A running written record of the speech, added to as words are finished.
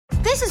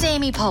This is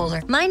Amy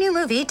Poehler. My new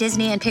movie,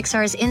 Disney and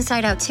Pixar's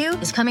Inside Out 2,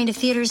 is coming to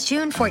theaters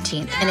June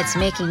 14th, and it's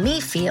making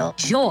me feel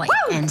joy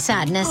and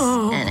sadness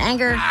and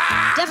anger,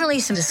 definitely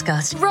some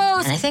disgust, and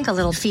I think a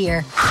little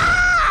fear.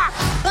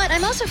 But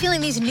I'm also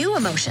feeling these new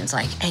emotions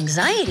like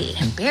anxiety,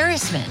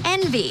 embarrassment,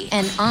 envy,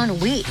 and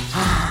ennui.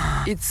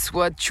 It's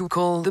what you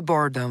call the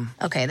boredom.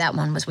 Okay, that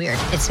one was weird.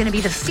 It's going to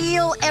be the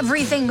feel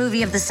everything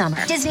movie of the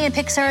summer. Disney and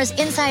Pixar's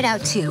Inside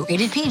Out 2,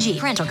 rated PG.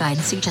 Parental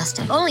guidance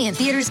suggested. Only in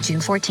theaters June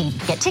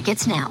 14th. Get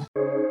tickets now.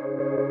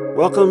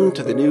 Welcome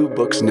to the New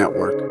Books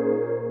Network.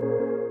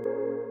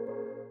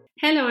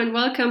 Hello and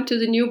welcome to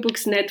the New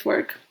Books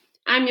Network.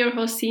 I'm your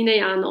host, Sine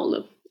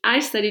Janoğlu. I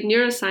studied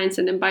neuroscience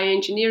and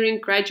bioengineering,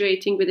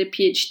 graduating with a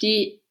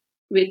PhD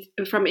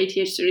from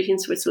ETH Zurich in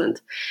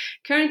Switzerland.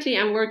 Currently,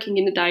 I'm working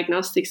in the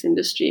diagnostics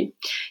industry.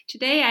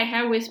 Today, I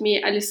have with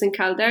me Alison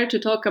Calder to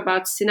talk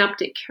about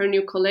Synaptic, her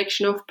new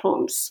collection of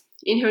poems.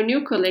 In her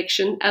new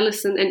collection,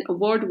 Alison, an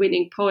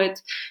award-winning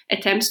poet,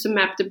 attempts to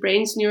map the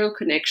brain's neural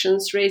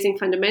connections, raising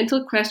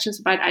fundamental questions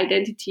about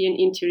identity and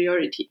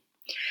interiority.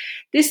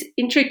 This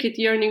intricate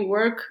yearning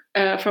work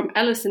from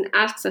Alison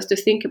asks us to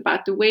think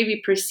about the way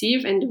we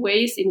perceive and the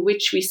ways in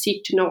which we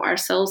seek to know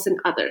ourselves and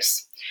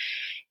others.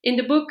 In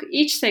the book,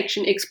 each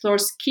section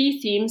explores key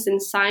themes in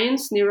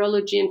science,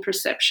 neurology, and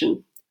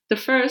perception. The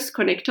first,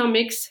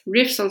 Connectomics,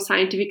 riffs on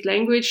scientific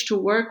language to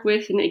work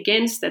with and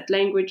against that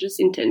language's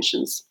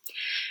intentions.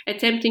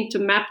 Attempting to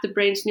map the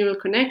brain's neural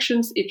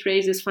connections, it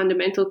raises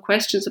fundamental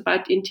questions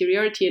about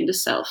interiority and the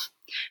self.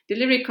 The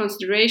lyric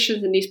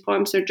considerations in these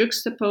poems are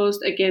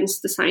juxtaposed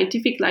against the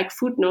scientific-like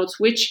footnotes,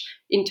 which,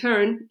 in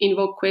turn,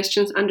 invoke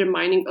questions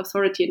undermining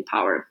authority and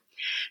power.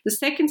 The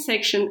second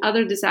section,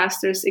 Other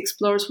Disasters,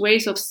 explores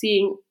ways of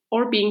seeing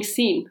or being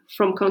seen,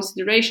 from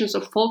considerations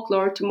of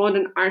folklore to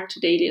modern art to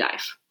daily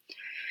life.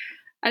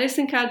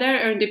 Alison Calder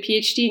earned a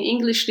PhD in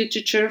English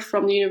Literature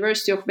from the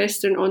University of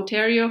Western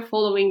Ontario,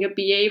 following a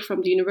BA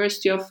from the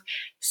University of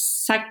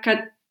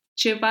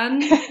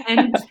Saskatchewan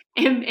and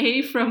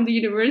MA from the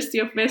University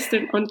of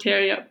Western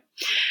Ontario.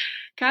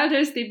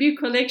 Calder's debut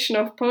collection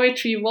of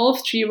poetry,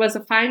 Wolf Tree, was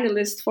a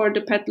finalist for the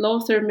Pat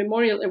Lowther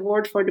Memorial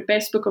Award for the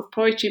Best Book of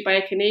Poetry by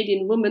a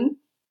Canadian Woman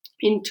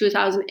in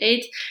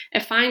 2008, a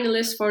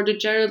finalist for the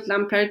Gerald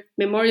Lampert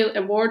Memorial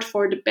Award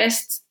for the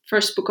Best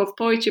First Book of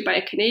Poetry by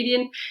a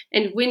Canadian,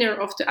 and winner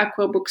of the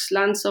Aquabooks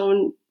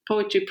Lansdowne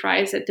Poetry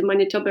Prize at the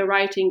Manitoba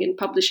Writing and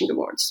Publishing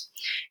Awards.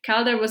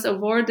 Calder was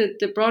awarded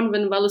the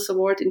Bronwyn Wells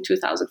Award in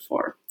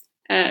 2004.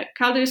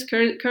 Calder is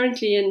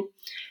currently a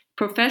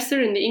professor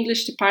in the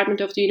English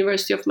department of the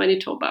University of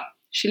Manitoba.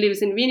 She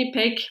lives in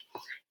Winnipeg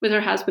with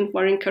her husband,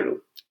 Warren Carew.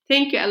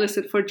 Thank you,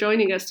 Alison, for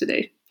joining us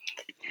today.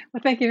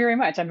 Well, thank you very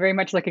much. I'm very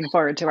much looking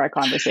forward to our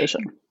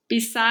conversation.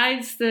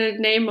 Besides the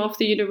name of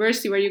the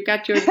university where you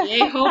got your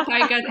BA, hope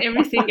I got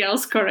everything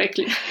else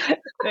correctly.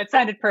 That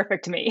sounded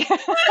perfect to me.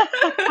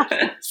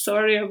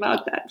 Sorry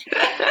about that.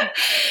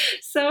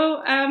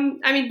 So,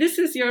 this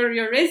is your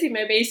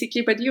resume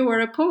basically, but you were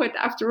a poet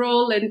after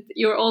all, and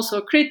you're also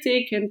a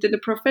critic and a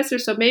professor.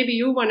 So maybe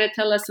you want to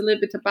tell us a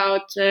little bit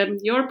about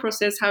your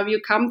process, how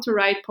you come to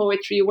write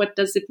poetry. What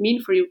does it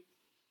mean for you?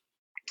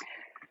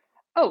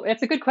 Oh,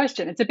 that's a good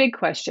question. It's a big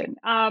question.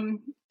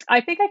 I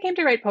think I came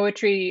to write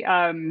poetry.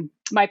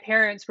 My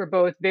parents were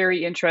both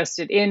very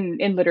interested in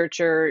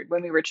literature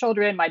when we were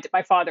children.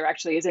 My father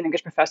actually is an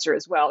English professor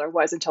as well, or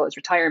was until his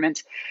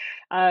retirement.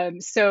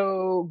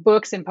 So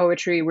books and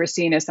poetry were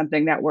seen as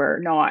something that were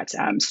not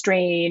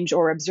strange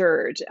or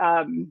absurd.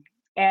 I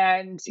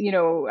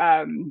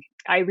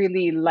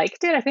really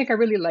liked it. I think I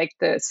really liked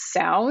the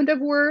sound of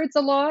words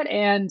a lot.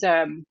 And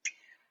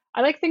I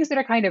like things that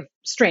are kind of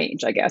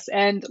strange, I guess.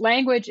 And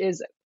language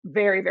is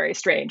very, very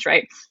strange,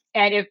 right?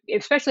 And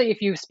especially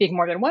if you speak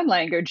more than one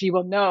language, you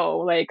will know,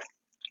 like,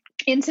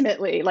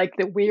 intimately, like,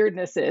 the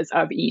weirdnesses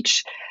of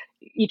each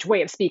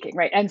way of speaking,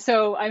 right? And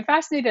so I'm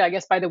fascinated, I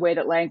guess, by the way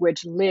that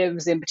language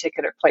lives in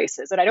particular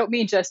places. And I don't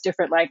mean just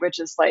different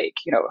languages like,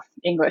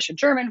 English and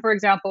German, for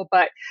example,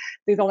 but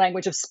the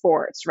language of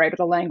sports, right? Or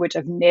the language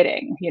of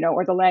knitting,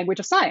 or the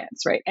language of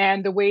science, right?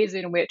 And the ways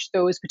in which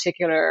those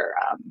particular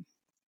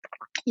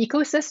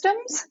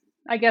ecosystems,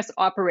 I guess,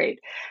 operate.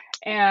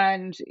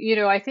 And,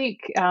 I think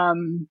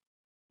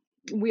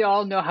we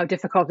all know how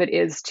difficult it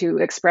is to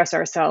express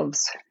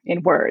ourselves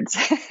in words.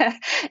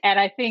 And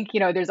I think,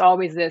 there's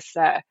always this,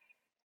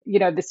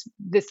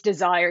 this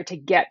desire to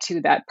get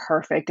to that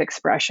perfect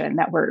expression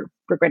that we're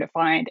going to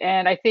find.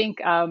 And I think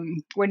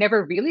we're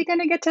never really going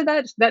to get to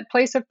that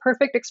place of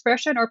perfect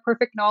expression or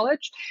perfect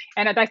knowledge.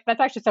 And that's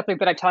actually something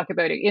that I talk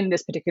about in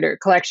this particular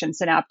collection,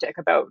 Synaptic,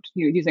 about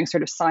using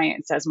sort of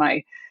science as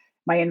my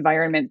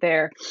environment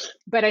there.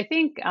 But I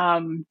think,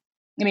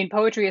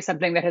 poetry is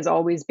something that has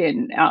always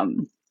been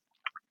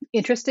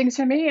interesting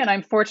to me. And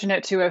I'm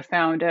fortunate to have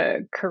found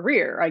a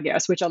career, I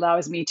guess, which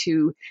allows me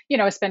to,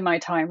 spend my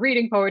time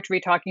reading poetry,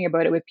 talking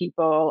about it with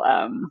people,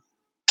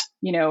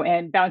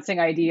 and bouncing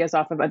ideas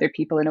off of other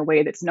people in a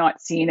way that's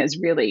not seen as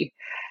really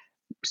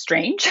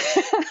strange,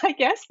 I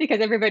guess, because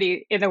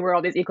everybody in the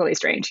world is equally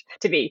strange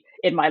to me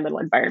in my little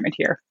environment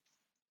here.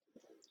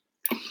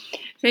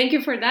 Thank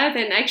you for that.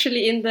 And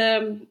actually, in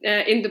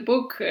the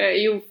book,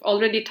 you've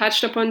already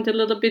touched upon it a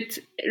little bit.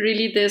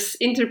 Really, this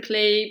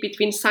interplay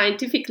between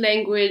scientific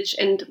language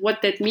and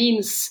what that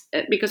means,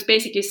 because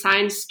basically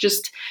science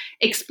just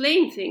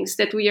explains things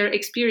that we are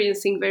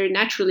experiencing very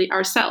naturally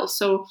ourselves.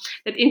 So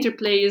that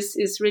interplay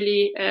is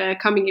really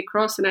coming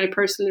across, and I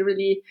personally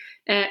really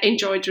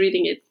enjoyed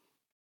reading it.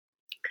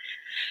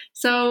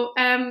 So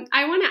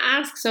I want to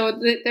ask,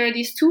 there are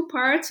these two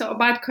parts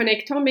about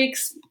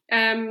connectomics.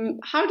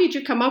 How did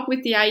you come up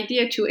with the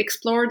idea to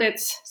explore that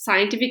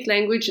scientific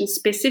language and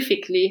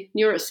specifically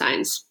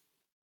neuroscience?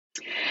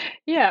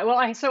 Yeah, well,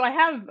 I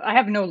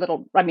have no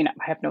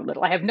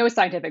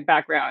scientific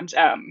background,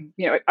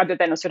 other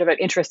than a sort of an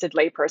interested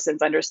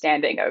layperson's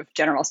understanding of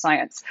general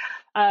science.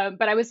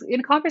 But I was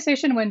in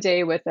conversation one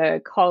day with a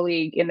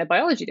colleague in the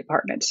biology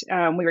department.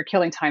 We were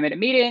killing time at a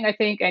meeting, I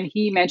think, and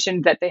he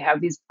mentioned that they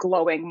have these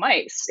glowing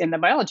mice in the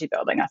biology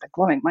building. I thought,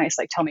 glowing mice,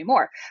 like, tell me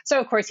more.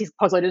 So of course he's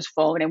pulled out his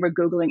phone and we're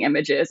Googling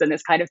images and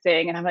this kind of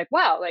thing. And I'm like,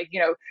 wow, like,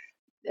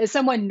 as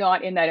someone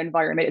not in that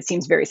environment, it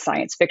seems very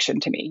science fiction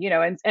to me,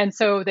 and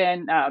so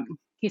then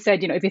he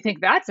said, if you think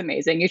that's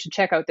amazing, you should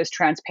check out this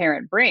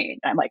transparent brain.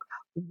 And I'm like,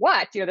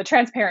 what? The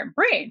transparent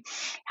brain?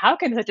 How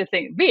can such a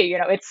thing be?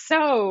 It's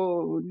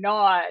so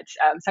not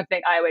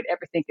something I would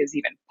ever think is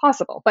even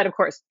possible. But of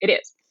course it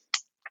is.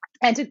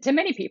 And to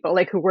many people,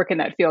 like, who work in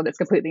that field, it's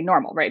completely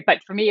normal, right?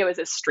 But for me, it was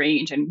a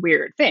strange and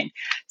weird thing.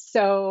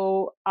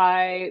 So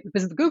I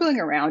was Googling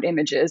around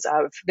images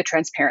of the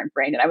transparent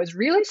brain, and I was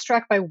really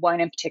struck by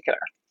one in particular.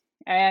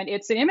 And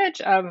it's an image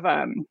of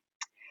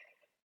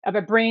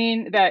a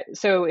brain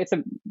it's sort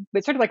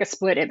of like a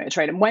split image,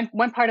 right? And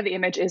one part of the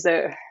image is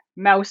a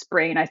mouse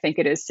brain, I think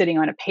it is, sitting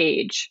on a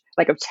page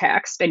like of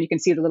text, and you can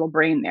see the little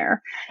brain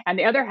there. And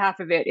the other half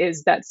of it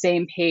is that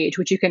same page,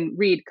 which you can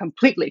read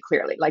completely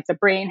clearly, like the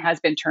brain has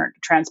been turned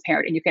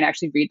transparent and you can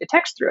actually read the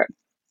text through it.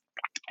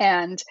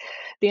 And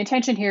the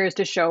intention here is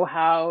to show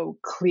how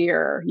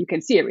clear you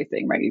can see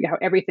everything, right? How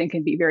everything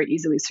can be very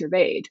easily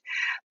surveyed.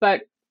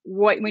 But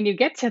when you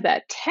get to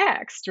that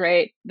text,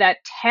 right, that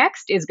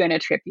text is going to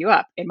trip you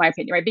up, in my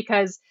opinion, right?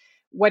 Because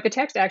what the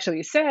text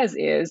actually says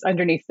is,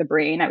 underneath the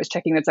brain, I was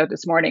checking this out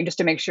this morning just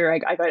to make sure I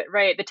got it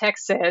right. The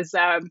text says,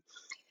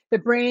 the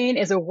brain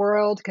is a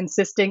world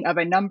consisting of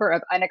a number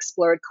of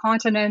unexplored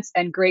continents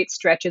and great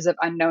stretches of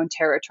unknown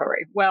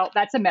territory. Well,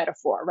 that's a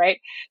metaphor, right?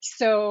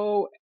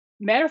 So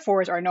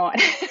metaphors are not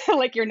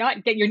like you're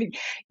never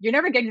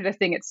getting to the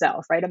thing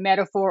itself, right? A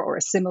metaphor or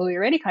a simile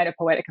or any kind of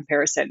poetic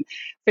comparison,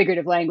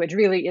 figurative language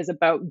really is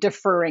about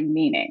deferring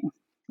meaning,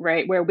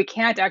 right? Where we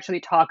can't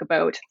actually talk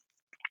about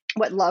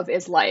what love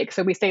is like.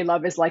 So we say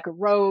love is like a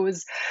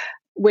rose,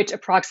 which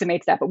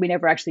approximates that, but we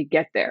never actually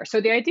get there.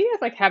 So the idea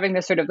of like having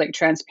this sort of like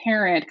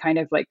transparent kind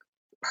of like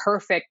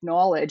perfect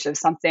knowledge of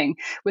something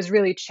was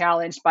really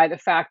challenged by the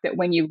fact that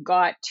when you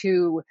got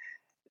to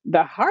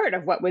the heart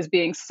of what was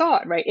being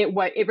sought, right,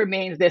 it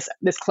remained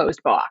this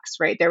closed box,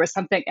 right? There was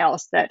something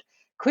else that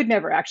could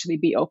never actually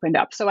be opened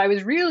up. So I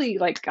was really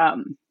like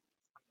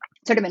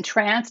sort of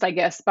entranced, I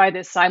guess, by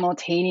this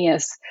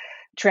simultaneous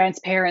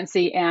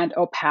transparency and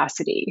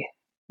opacity,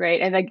 right?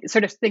 And like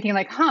sort of thinking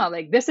like,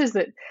 this is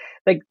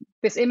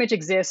this image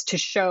exists to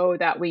show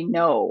that we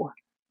know,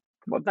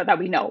 that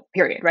we know,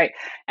 period, right?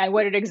 And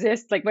what it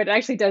exists, like what it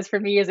actually does for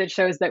me is it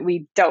shows that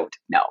we don't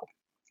know,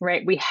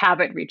 right? We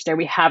haven't reached there.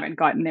 We haven't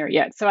gotten there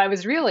yet. So I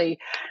was really,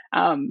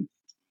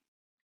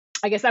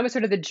 I guess that was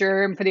sort of the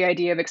germ for the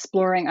idea of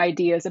exploring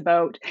ideas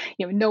about,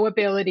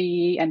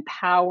 knowability and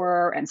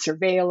power and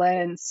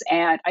surveillance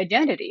and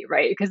identity,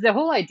 right? Because the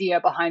whole idea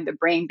behind the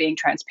brain being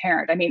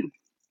transparent, I mean,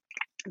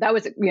 that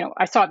was,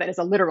 I saw that as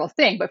a literal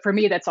thing, but for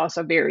me, that's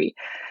also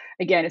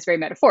it's very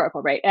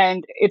metaphorical, right?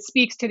 And it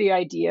speaks to the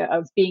idea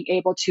of being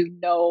able to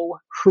know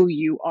who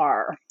you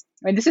are.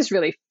 And this is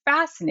really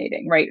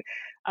fascinating, right?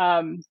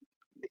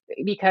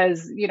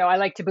 Because, I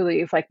like to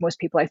believe, like most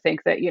people, I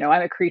think that,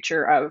 I'm a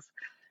creature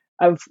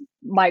of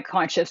my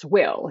conscious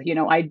will.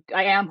 I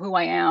am who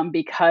I am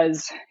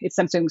because it's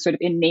some sort of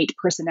innate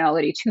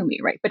personality to me,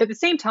 right? But at the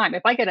same time,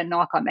 if I get a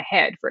knock on the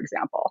head, for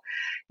example,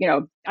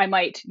 I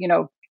might,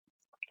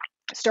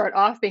 start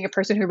off being a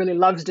person who really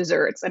loves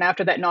desserts, and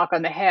after that knock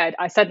on the head,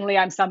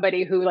 I'm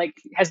somebody who like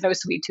has no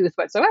sweet tooth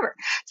whatsoever.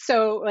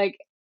 So like,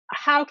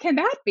 how can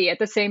that be at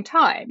the same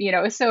time?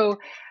 So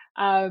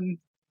I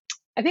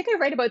think I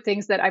write about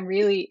things that I'm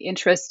really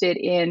interested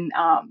in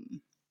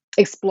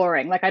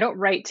exploring. Like, I don't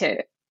write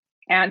to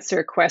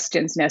answer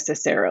questions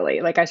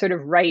necessarily. Like, I sort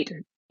of write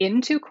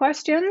into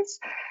questions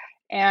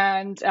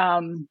and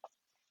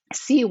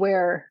see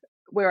where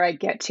I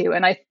get to.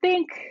 And I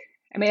think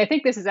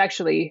this is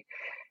actually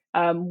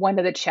one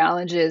of the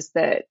challenges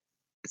that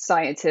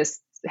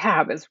scientists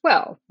have as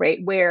well, right?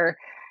 Where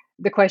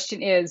the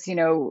question is,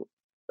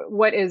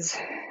 what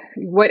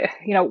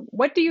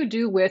do you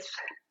do with,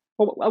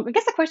 well, I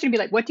guess the question would be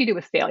like, what do you do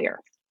with failure?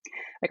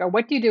 Like, or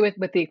what do you do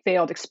with the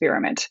failed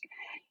experiment?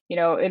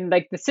 in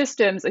like the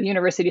systems, a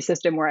university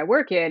system where I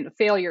work in,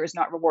 failure is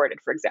not rewarded,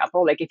 for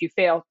example. Like if you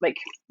fail, like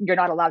you're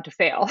not allowed to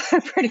fail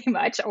pretty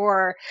much,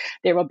 or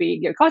there will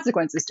be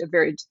consequences to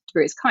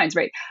various kinds,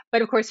 right?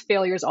 But of course,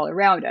 failure is all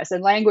around us,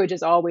 and language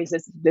is always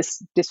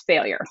this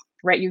failure,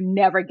 right? You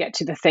never get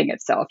to the thing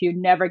itself. You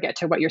never get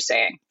to what you're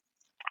saying.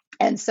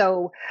 And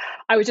so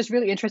I was just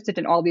really interested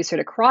in all these sort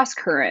of cross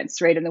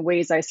currents, right? And the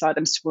ways I saw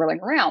them swirling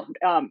around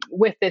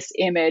with this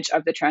image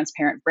of the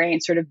transparent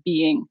brain sort of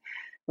being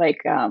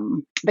like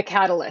the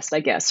catalyst,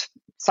 I guess,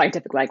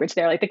 scientific language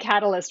there, like the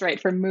catalyst, right,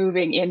 for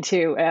moving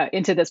into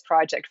this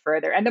project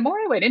further. And the more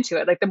I went into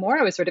it, like the more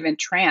I was sort of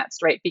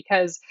entranced, right?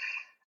 Because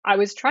I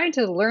was trying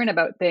to learn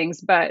about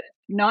things, but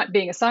not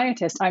being a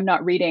scientist, I'm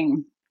not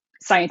reading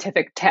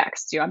scientific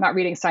texts, I'm not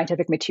reading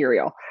scientific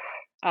material.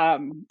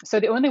 So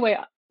the only way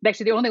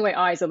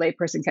I, as a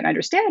layperson, can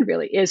understand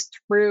really is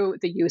through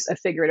the use of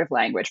figurative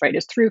language, right?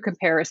 Is through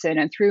comparison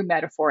and through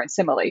metaphor and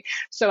simile.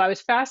 So I was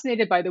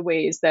fascinated by the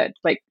ways that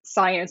like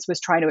science was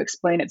trying to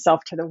explain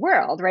itself to the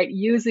world, right?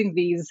 Using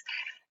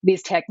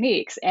these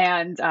techniques,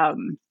 and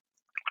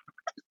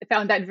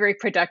found that very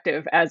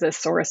productive as a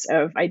source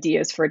of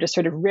ideas for just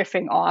sort of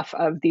riffing off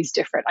of these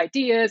different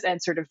ideas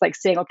and sort of like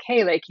saying,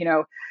 okay, like,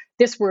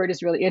 this word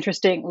is really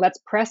interesting. Let's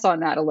press on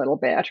that a little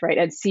bit, right?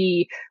 And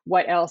see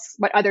what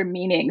other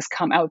meanings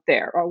come out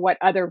there, or what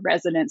other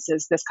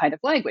resonances this kind of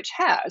language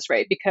has,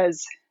 right?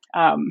 Because,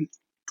 I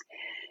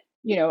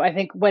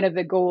think one of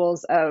the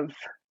goals of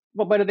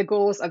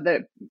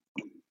the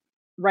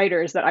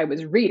writers that I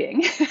was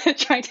reading,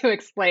 trying to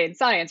explain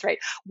science, right,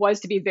 was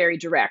to be very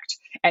direct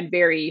and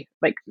very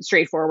like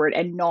straightforward,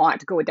 and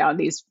not go down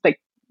these like,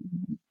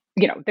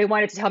 they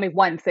wanted to tell me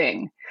one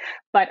thing,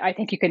 but I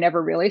think you can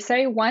never really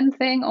say one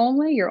thing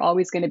only. You're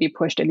always going to be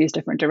pushed in these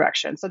different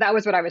directions. So that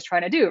was what I was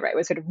trying to do, right?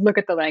 Was sort of look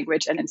at the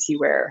language and then see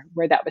where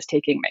that was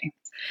taking me.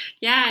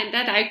 Yeah, and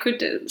that I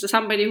could,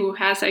 somebody who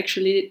has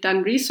actually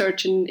done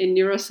research in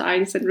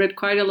neuroscience and read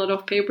quite a lot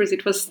of papers,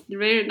 it was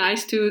very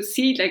nice to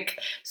see like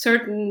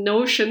certain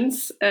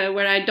notions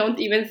where I don't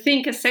even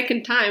think a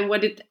second time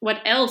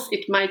what else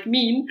it might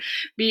mean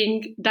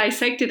being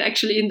dissected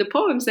actually in the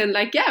poems, and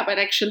like, yeah, but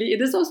actually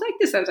it is also like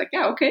this. I was like,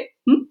 yeah, okay.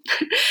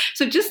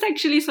 So just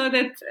actually so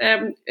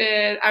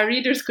that our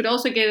readers could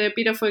also get a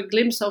bit of a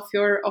glimpse of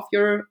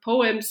your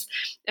poems,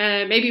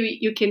 maybe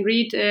you can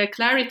read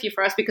Clarity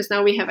for us, because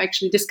now we have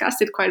actually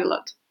discussed it quite a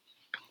lot.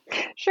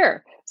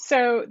 Sure.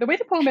 So the way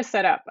the poem is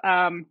set up,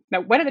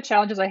 now one of the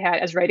challenges I had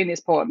as writing these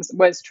poems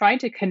was trying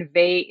to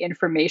convey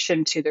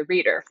information to the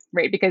reader,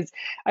 right? Because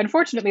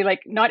unfortunately,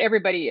 like not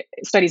everybody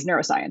studies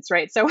neuroscience,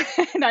 right? So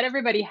not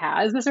everybody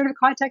has the sort of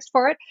context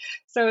for it.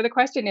 So the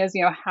question is,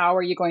 how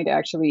are you going to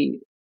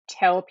actually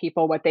tell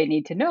people what they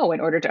need to know in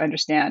order to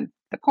understand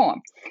the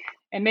poem?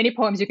 And many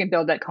poems you can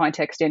build that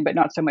context in, but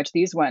not so much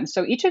these ones.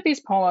 So each of these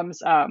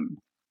poems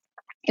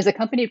is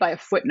accompanied by a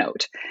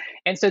footnote.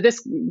 And so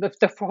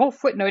the whole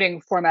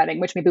footnoting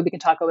formatting, which maybe we can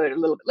talk about a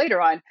little bit later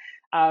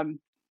on,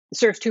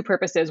 serves two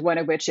purposes, one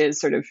of which is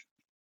sort of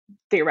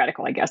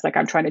theoretical, I guess, like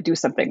I'm trying to do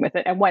something with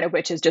it, and one of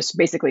which is just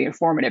basically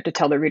informative to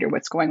tell the reader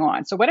what's going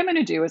on. So what I'm going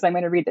to do is I'm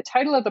going to read the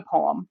title of the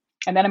poem,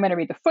 and then I'm going to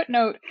read the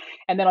footnote,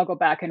 and then I'll go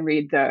back and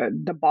read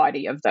the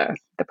body of the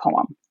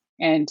poem.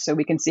 And so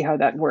we can see how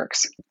that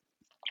works.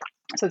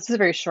 So this is a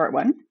very short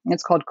one.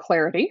 It's called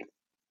Clarity.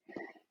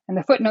 And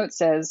the footnote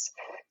says,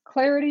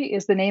 clarity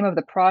is the name of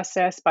the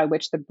process by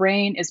which the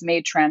brain is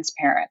made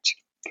transparent.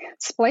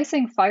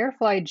 Splicing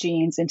firefly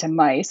genes into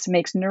mice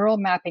makes neural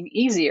mapping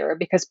easier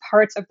because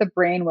parts of the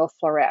brain will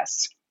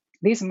fluoresce.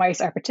 These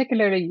mice are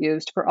particularly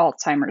used for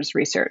Alzheimer's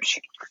research.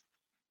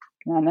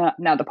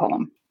 Now the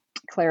poem,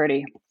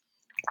 Clarity.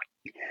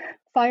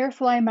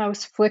 Firefly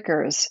mouse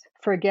flickers,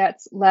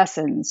 forgets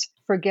lessons,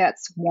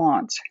 forgets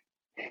want.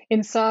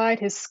 Inside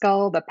his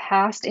skull, the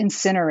past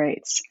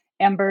incinerates,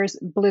 embers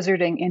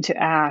blizzarding into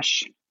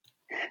ash.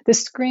 The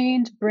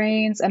screened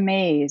brain's a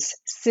maze,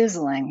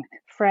 sizzling,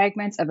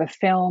 fragments of a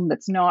film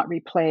that's not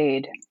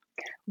replayed.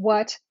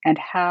 What and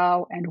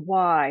how and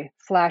why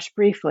flash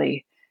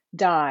briefly,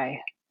 die.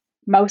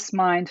 Mouse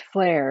mind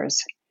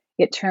flares.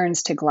 It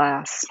turns to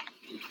glass.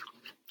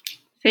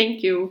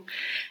 Thank you.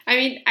 I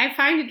mean, I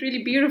find it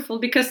really beautiful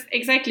because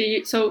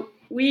exactly, so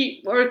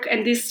we work,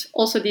 and these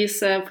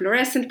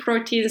fluorescent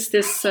proteins,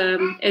 this,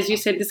 as you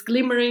said, this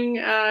glimmering,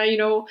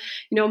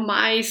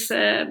 mice.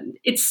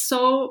 It's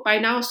so by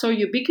now so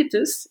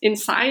ubiquitous in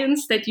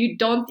science that you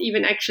don't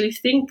even actually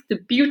think the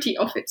beauty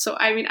of it. So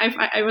I mean,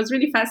 I was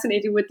really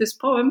fascinated with this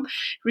poem,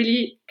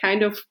 really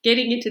kind of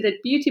getting into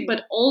that beauty,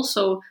 but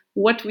also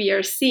what we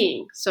are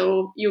seeing.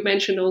 So you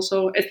mentioned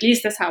also, at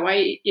least that's how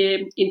I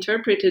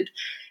interpreted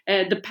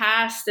the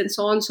past and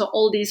so on. So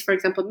all these, for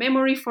example,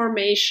 memory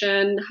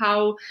formation,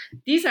 how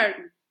these are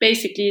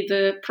basically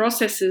the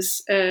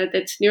processes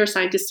that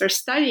neuroscientists are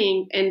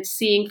studying and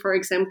seeing, for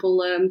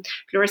example,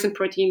 fluorescent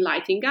protein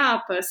lighting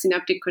up, a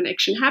synaptic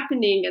connection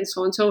happening, and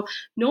so on. So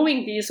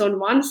knowing these on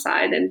one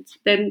side and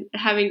then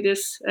having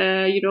this,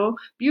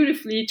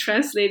 beautifully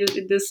translated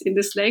in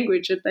this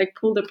language and like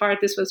pulled apart,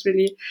 this was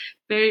really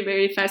very,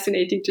 very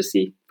fascinating to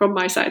see from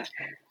my side.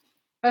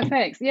 Oh,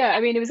 thanks. Yeah,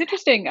 I mean, it was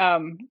interesting. I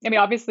mean,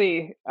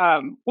 obviously,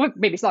 well,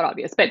 maybe it's not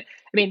obvious, but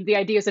I mean, the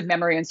ideas of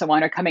memory and so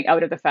on are coming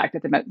out of the fact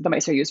that the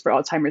mice are used for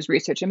Alzheimer's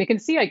research, and we can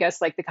see, I guess,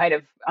 like the kind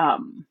of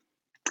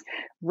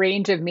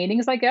range of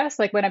meanings, I guess.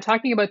 Like when I'm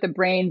talking about the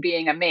brain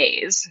being a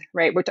maze,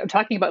 right? I'm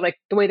talking about like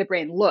the way the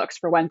brain looks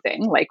for one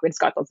thing, like it's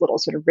got those little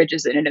sort of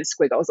ridges in it and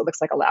squiggles. It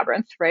looks like a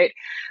labyrinth, right?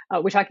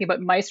 We're talking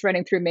about mice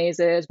running through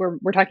mazes.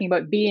 We're talking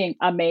about being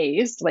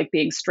amazed, like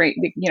being straight,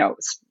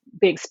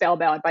 being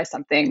spellbound by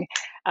something.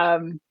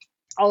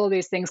 All of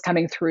these things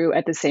coming through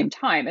at the same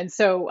time, and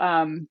so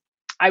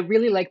I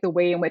really like the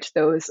way in which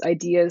those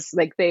ideas,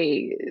 like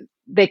they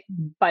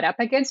butt up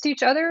against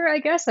each other. I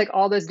guess like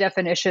all those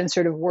definitions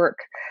sort of work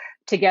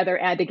together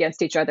and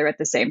against each other at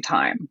the same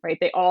time, right?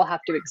 They all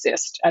have to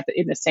exist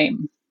in the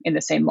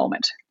same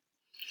moment.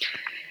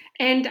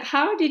 And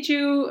how did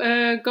you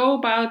go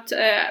about,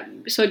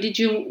 so did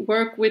you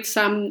work with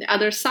some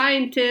other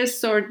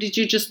scientists or did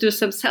you just do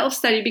some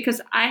self-study?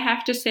 Because I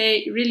have to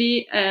say,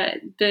 really,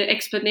 the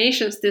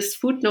explanations, these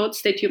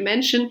footnotes that you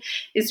mentioned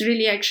is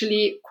really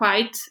actually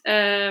quite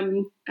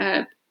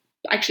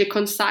actually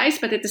concise,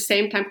 but at the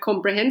same time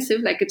comprehensive.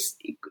 Like it's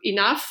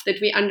enough that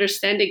we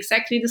understand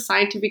exactly the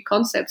scientific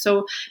concept.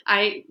 So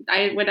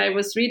when I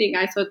was reading,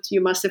 I thought you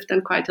must have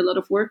done quite a lot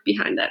of work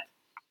behind that.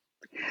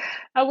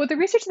 Well, the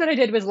research that I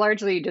did was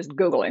largely just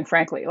Googling,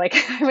 frankly. Like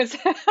I was,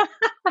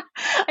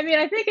 I mean,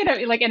 I think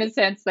in a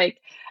sense, like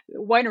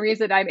one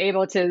reason I'm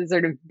able to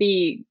sort of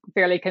be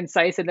fairly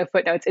concise in the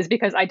footnotes is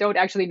because I don't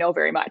actually know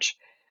very much.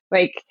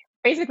 Like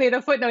basically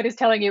the footnote is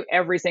telling you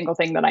every single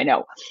thing that I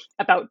know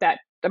about that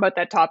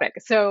topic.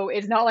 So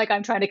it's not like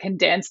I'm trying to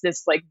condense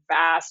this like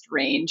vast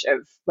range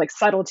of like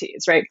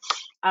subtleties, right?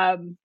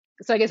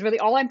 So I guess really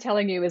all I'm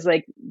telling you is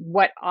like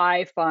what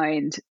I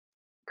find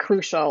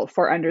crucial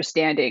for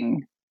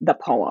understanding the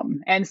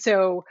poem. And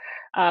so,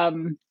 I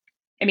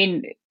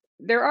mean,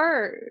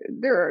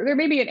 there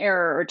may be an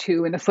error or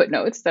two in the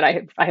footnotes that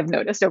I have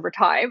noticed over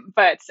time,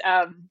 but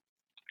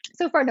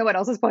so far no one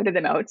else has pointed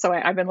them out. So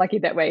I've been lucky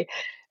that way.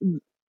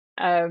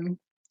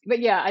 But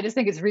yeah, I just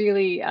think it's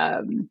really,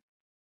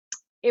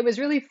 it was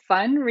really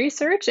fun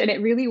research, and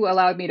it really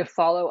allowed me to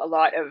follow a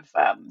lot of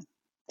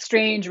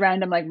strange,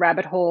 random like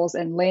rabbit holes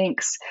and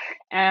links,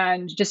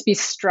 and just be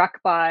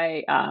struck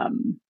by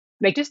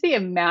like just the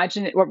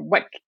or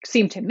what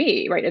seemed to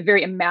me, right, a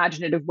very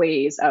imaginative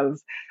ways of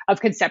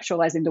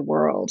conceptualizing the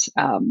world.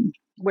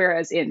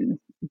 Whereas in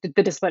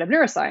the discipline of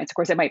neuroscience, of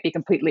course, it might be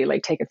completely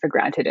like taken for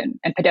granted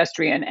and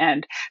pedestrian,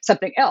 and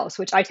something else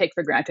which I take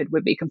for granted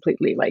would be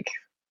completely like,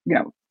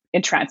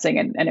 entrancing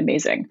and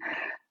amazing.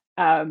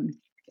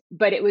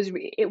 But it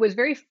was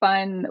very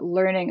fun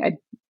learning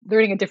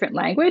a different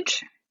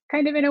language,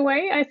 kind of in a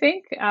way, I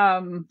think,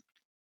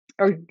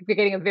 or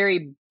getting a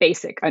very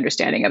basic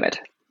understanding of it.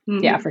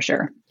 Mm-hmm. Yeah, for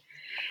sure.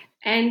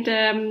 And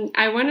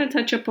I want to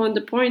touch upon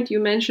the point you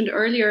mentioned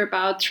earlier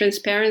about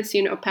transparency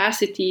and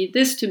opacity.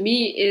 This to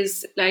me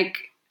is like,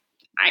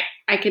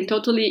 I can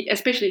totally,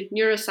 especially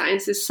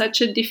neuroscience is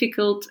such a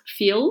difficult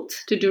field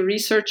to do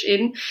research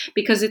in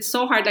because it's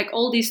so hard. Like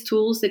all these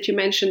tools that you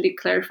mentioned, the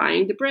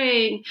clarifying the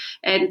brain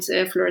and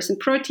fluorescent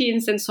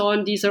proteins and so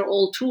on, these are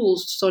all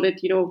tools so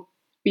that,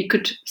 we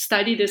could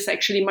study this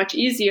actually much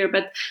easier,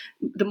 but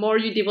the more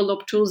you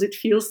develop tools, it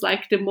feels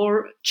like the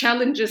more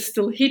challenges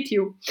still hit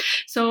you.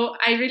 So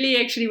I really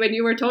actually, when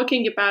you were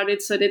talking about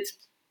it, so that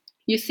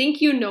you think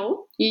you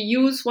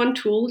use one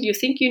tool, you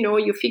think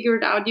you figure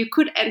it out, you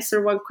could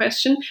answer one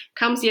question,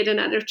 comes yet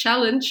another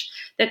challenge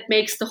that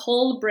makes the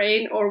whole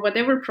brain or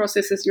whatever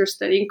processes you're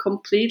studying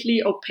completely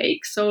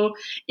opaque. So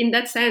in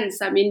that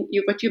sense, I mean,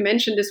 what you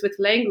mentioned is with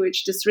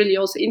language, this really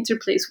also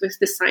interplays with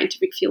the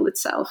scientific field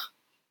itself.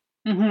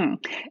 Mm-hmm.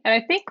 And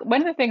I think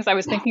one of the things I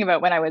was thinking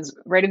about when I was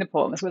writing the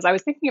poems was I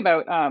was thinking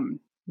about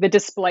the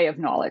display of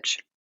knowledge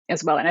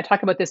as well. And I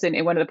talk about this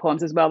in one of the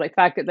poems as well, like the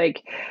fact that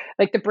like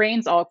the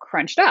brain's all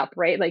crunched up,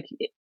 right? Like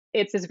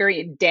it's this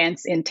very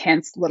dense,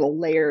 intense little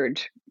layered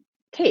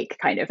cake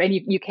kind of. And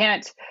you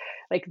can't,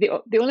 like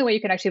the only way you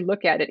can actually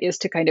look at it is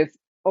to kind of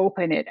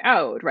open it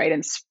out, right?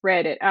 And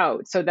spread it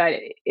out so that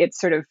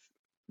it's sort of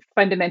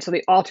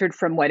fundamentally altered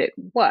from what it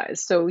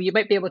was. So you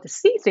might be able to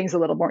see things a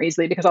little more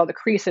easily because all the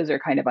creases are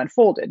kind of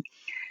unfolded.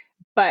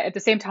 But at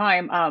the same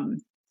time,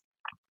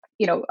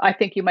 I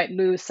think you might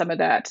lose some of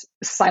that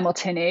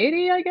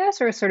simultaneity, I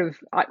guess, or sort of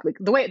like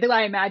the way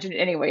I imagine it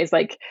anyway, is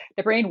like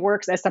the brain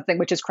works as something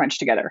which is crunched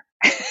together.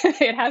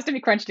 It has to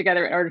be crunched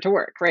together in order to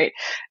work, right?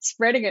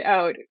 Spreading it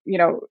out,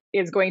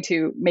 is going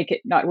to make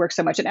it not work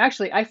so much. And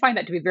actually, I find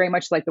that to be very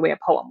much like the way a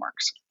poem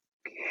works.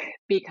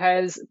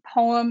 Because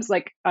poems,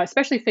 like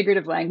especially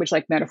figurative language,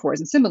 like metaphors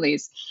and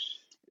similes,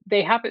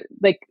 they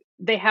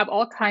have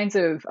all kinds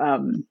of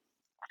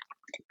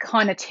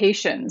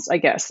connotations, I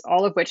guess,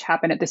 all of which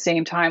happen at the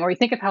same time. Or you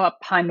think of how a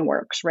pun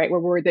works, right? Where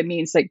a word that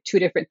means like two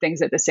different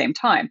things at the same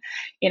time.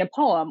 In a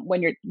poem,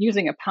 when you're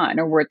using a pun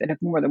or word that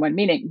have more than one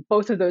meaning,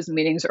 both of those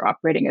meanings are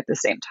operating at the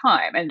same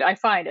time. And I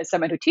find, as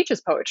someone who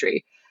teaches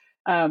poetry,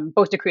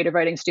 both to creative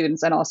writing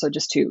students and also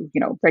just to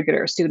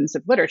regular students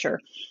of literature,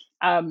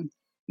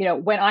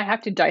 when I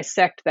have to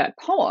dissect that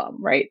poem,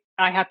 right,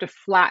 I have to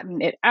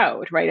flatten it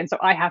out, right? And so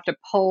I have to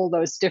pull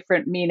those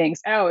different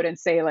meanings out and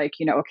say, like,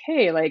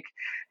 okay, like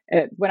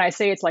when I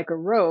say it's like a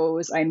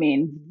rose, I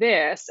mean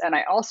this, and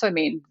I also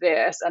mean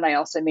this, and I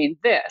also mean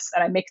this.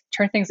 And I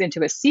turn things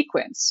into a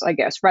sequence, I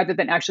guess, rather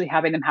than actually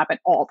having them happen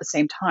all at the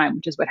same time,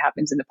 which is what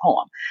happens in the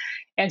poem.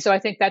 And so I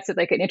think that's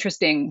like an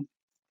interesting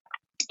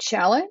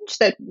challenge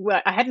that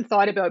I hadn't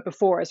thought about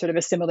before, sort of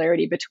a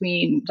similarity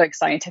between like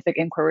scientific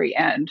inquiry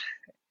and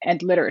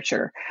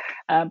literature,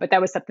 but that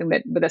was something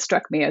that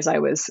struck me as I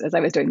was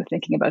doing the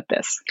thinking about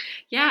this.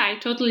 Yeah, I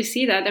totally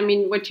see that. I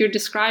mean, what you're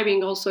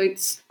describing also,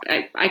 it's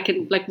I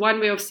can, like, one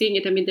way of seeing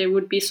it. I mean, there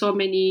would be so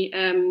many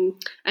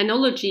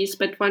analogies,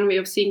 but one way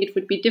of seeing it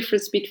would be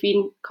difference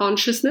between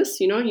consciousness.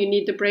 You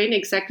need the brain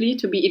exactly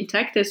to be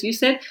intact, as you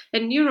said,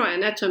 and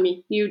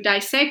neuroanatomy. You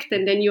dissect,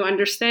 and then you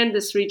understand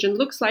this region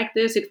looks like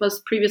this. It was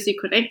previously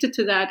connected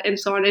to that, and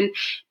so on. And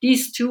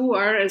these two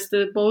are, as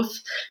the both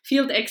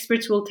field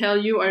experts will tell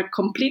you, are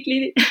completely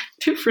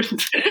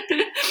different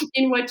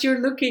in what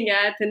you're looking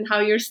at and how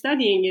you're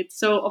studying it.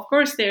 So of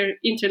course they're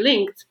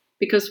interlinked,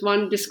 because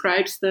one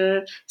describes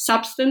the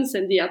substance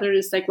and the other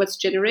is like what's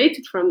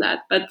generated from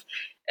that. But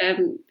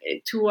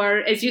to our,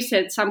 as you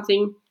said,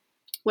 something,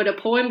 what a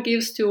poem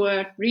gives to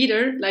a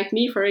reader like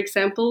me, for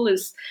example,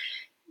 is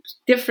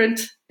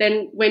different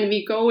than when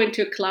we go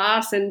into a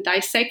class and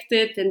dissect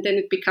it, and then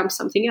it becomes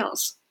something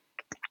else.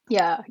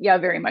 Yeah,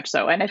 very much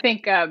so. And I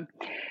think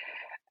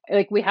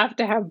like we have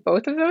to have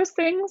both of those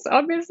things,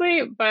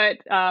 obviously, but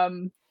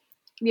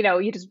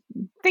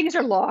things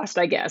are lost,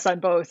 I guess, on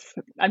both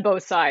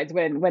sides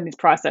when these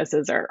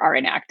processes are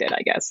enacted,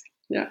 I guess.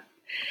 Yeah.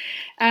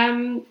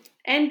 And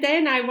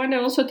then I want to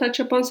also touch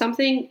upon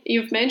something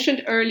you've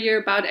mentioned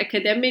earlier about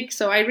academic.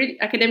 So I read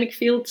academic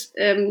fields,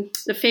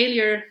 the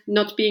failure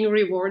not being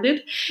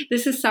rewarded.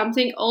 This is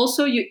something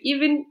also you,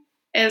 even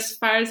as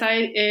far as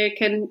I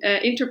can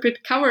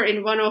interpret, cover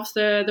in one of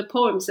the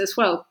poems as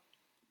well.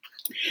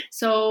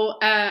 So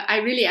I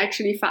really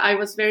actually I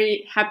was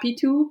very happy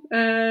to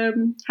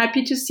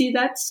see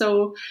that.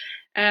 So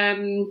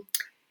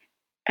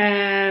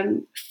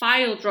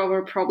file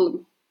drawer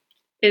problem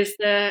is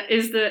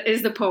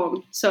the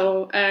poem.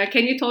 So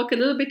can you talk a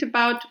little bit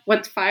about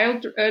what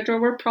file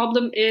drawer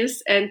problem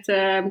is, and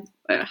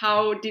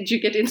how did you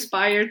get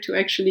inspired to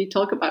actually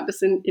talk about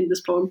this in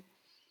this poem?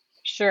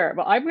 Sure.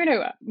 Well,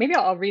 maybe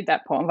I'll read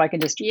that poem if I can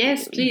just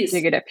yes, please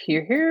dig it up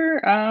here.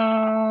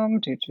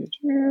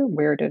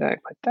 Where did I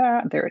put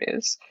that? There it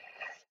is.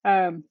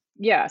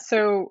 Yeah.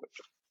 So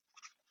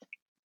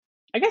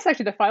I guess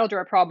actually the file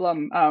drawer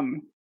problem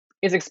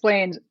is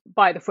explained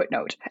by the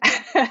footnote.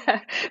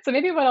 So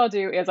maybe what I'll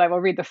do is I will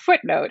read the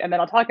footnote, and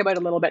then I'll talk about it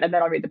a little bit, and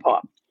then I'll read the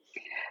poem.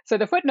 So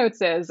the footnote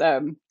says,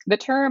 the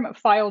term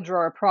file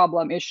drawer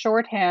problem is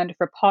shorthand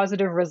for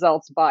positive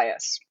results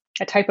bias,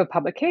 a type of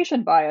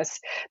publication bias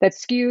that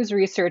skews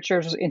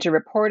researchers into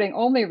reporting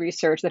only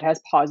research that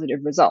has positive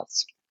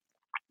results.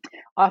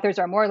 Authors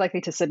are more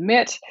likely to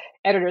submit,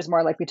 editors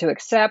more likely to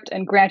accept,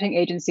 and granting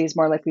agencies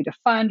more likely to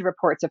fund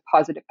reports of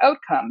positive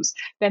outcomes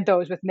than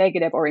those with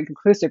negative or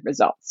inconclusive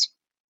results.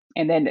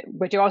 And then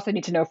what you also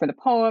need to know for the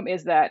poem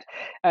is that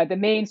the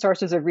main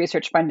sources of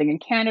research funding in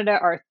Canada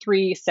are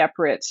 3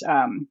 separate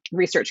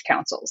research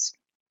councils,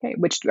 okay,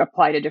 which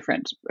apply to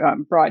different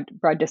broad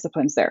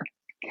disciplines there.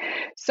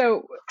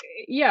 So,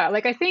 yeah,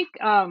 like I think,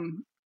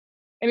 one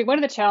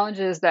of the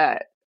challenges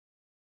that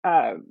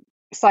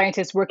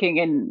scientists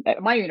working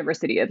at my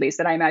university, at least,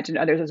 and I imagine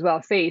others as well,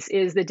 face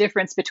is the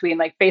difference between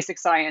like basic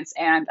science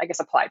and, I guess,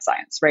 applied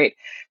science, right?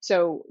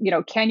 So,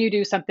 can you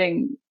do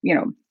something,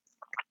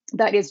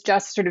 that is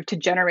just sort of to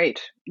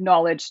generate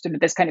knowledge, sort of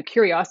this kind of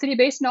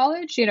curiosity-based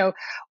knowledge,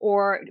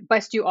 or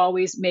must you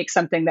always make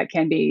something that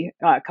can be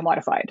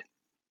commodified,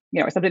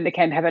 something that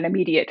can have an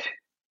immediate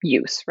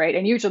use, right?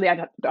 And usually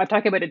I'm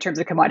talking about it in terms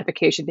of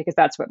commodification, because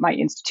that's what my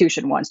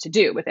institution wants to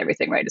do with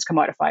everything, right? Is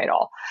commodify it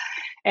all.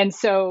 And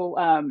so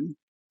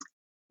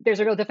there's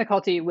a real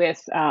difficulty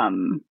with,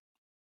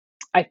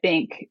 I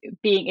think,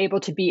 being able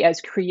to be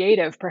as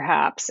creative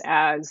perhaps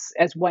as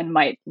one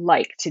might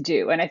like to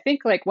do. And I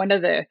think one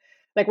of the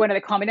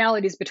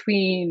commonalities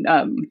between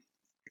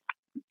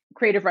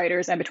creative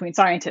writers and between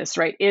scientists,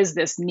 right, is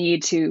this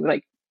need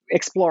to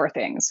explore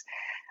things.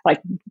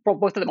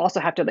 Both of them also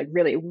have to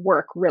really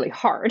work really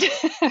hard,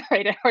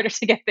 right, in order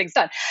to get things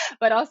done,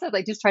 but also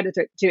just try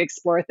to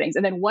explore things.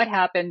 And then what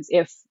happens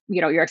if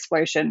your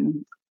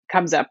exploration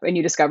comes up and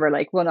you discover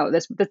well, no,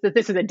 this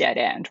is a dead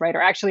end, right?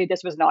 Or actually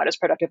this was not as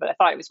productive as I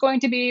thought it was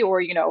going to be,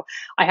 or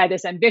I had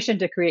this ambition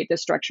to create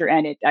this structure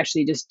and it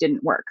actually just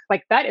didn't work.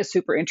 That is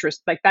super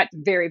interesting. That's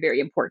very, very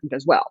important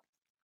as well,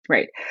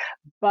 right?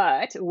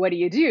 But what do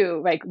you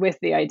do with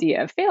the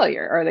idea of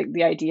failure, or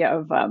the idea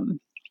of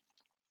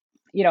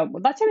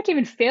not so much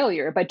even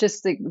failure, but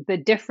just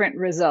the different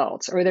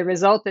results, or the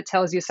result that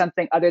tells you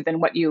something other than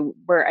what you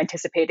were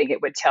anticipating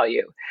it would tell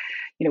you.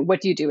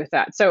 What do you do with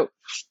that? So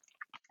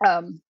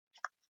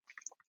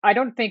I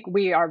don't think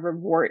we are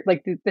rewarded,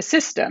 the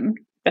system,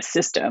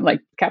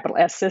 capital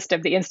S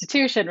system, the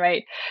institution,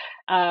 right,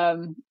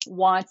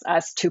 wants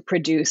us to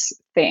produce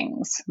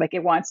things. Like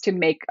it wants to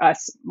make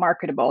us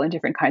marketable in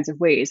different kinds of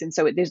ways. And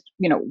so it is,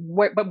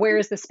 but where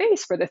is the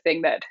space for the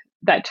thing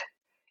that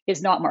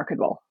is not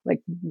marketable?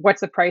 Like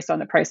what's the price on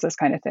the priceless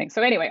kind of thing?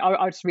 So anyway,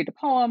 I'll just read the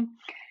poem,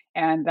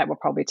 and that will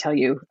probably tell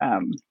you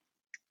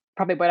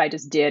probably what I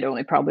just did,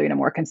 only probably in a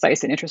more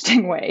concise and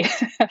interesting way.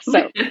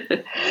 So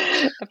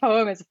the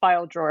poem is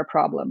File Drawer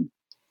Problem.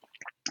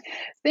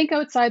 Think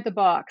outside the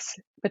box,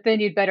 but then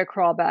you'd better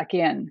crawl back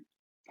in.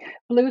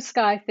 Blue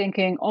sky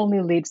thinking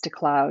only leads to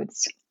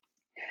clouds.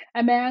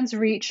 A man's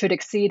reach should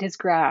exceed his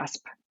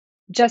grasp.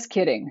 Just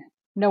kidding.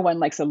 No one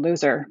likes a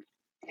loser.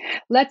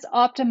 Let's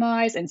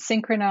optimize and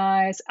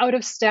synchronize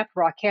out-of-step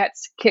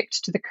rockets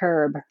kicked to the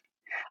curb.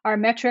 Our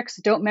metrics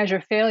don't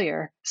measure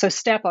failure, so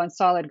step on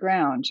solid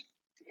ground.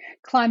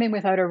 Climbing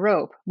without a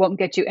rope won't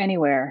get you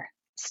anywhere.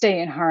 Stay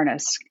in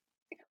harness.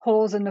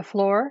 Holes in the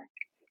floor?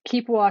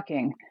 Keep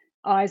walking.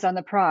 Eyes on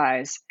the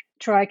prize.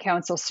 Try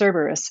Counsel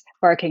Cerberus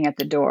barking at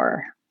the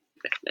door.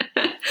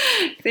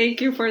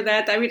 Thank you for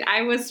that. I mean,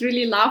 I was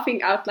really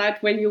laughing out loud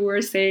when you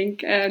were saying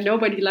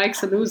nobody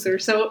likes a loser.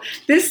 So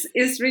this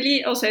is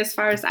really also, as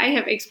far as I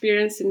have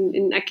experience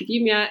in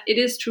academia, it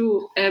is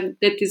true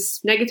that these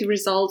negative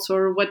results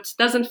or what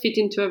doesn't fit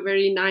into a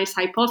very nice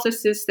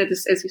hypothesis that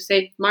is, as you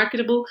say,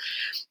 marketable,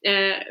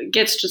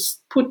 gets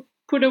just put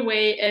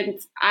away. And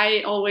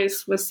I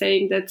always was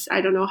saying that I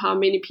don't know how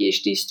many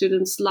PhD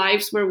students'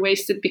 lives were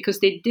wasted because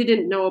they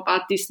didn't know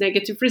about these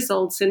negative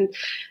results and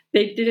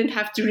they didn't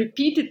have to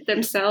repeat it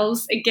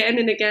themselves again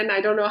and again.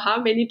 I don't know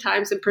how many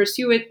times and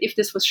pursue it. If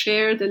this was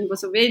shared and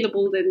was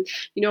available, then,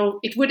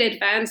 it would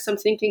advance some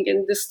thinking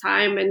in this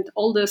time, and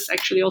all this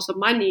actually also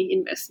money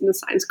invested in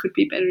science could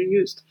be better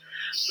used.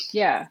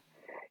 Yeah.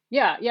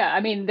 I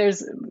mean,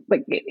 there's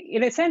like,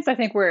 in a sense, I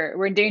think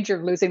we're in danger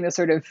of losing the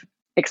sort of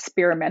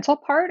experimental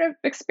part of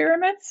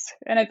experiments.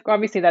 And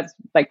obviously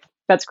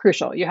that's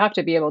crucial. You have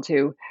to be able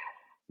to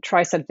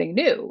try something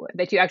new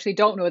that you actually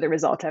don't know the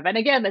result of. And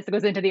again, this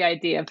goes into the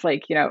idea of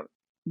like,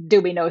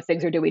 do we know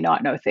things or do we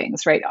not know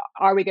things, right?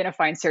 Are we going to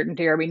find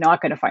certainty or are we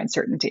not going to find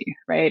certainty,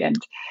 right? And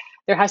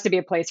there has to be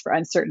a place for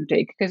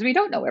uncertainty because we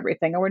don't know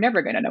everything and we're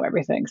never going to know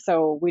everything.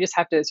 So we just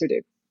have to sort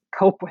of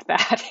cope with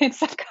that in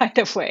some kind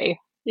of way.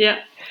 Yeah.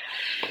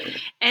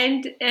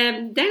 And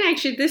then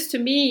actually this to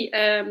me,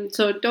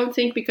 so don't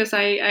think because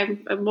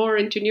I'm more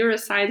into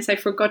neuroscience, I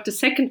forgot the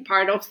second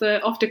part of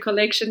the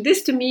collection.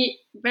 This to me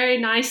very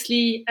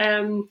nicely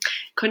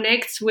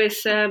connects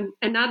with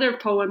another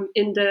poem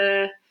in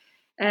the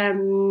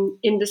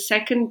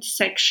second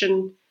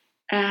section,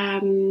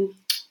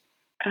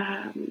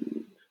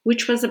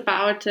 which was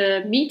about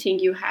a meeting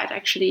you had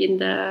actually in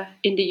the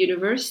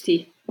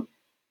university.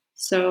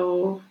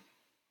 So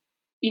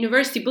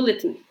University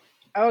Bulletin.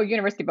 Oh,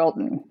 University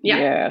Bulletin. Yeah.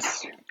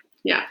 Yes.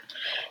 Yeah.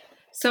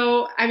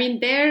 So I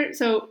mean,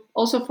 so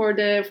also for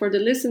the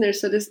listeners,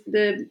 so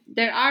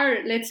there are,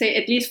 let's say,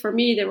 at least for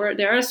me,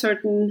 there are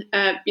certain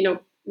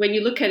when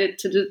you look at it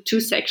to the two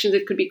sections,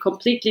 it could be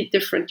completely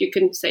different. You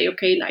can say,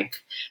 okay, like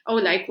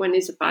one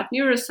is about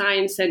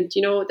neuroscience, and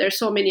there's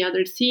so many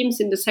other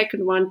themes in the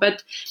second one,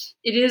 but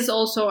it is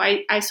also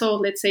I saw,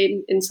 let's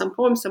say, in some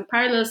poems some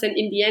parallels, and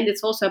in the end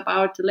it's also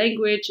about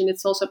language, and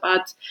it's also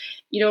about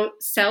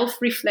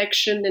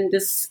self-reflection and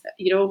this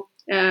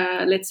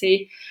let's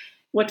say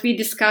what we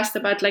discussed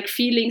about like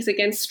feelings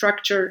against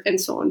structure and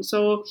so on.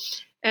 So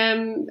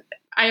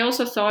I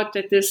also thought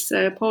that this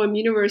poem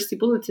University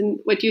Bulletin,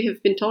 what you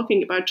have been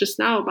talking about just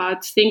now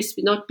about things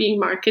not being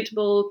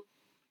marketable,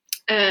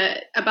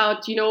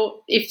 about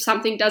if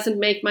something doesn't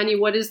make money,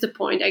 what is the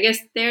point? I guess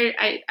there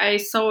I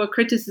saw a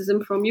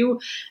criticism from you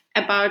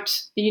about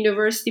the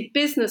university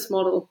business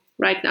model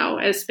right now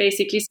as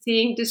basically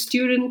seeing the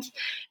student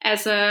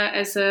as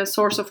a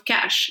source of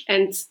cash,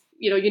 and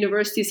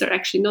universities are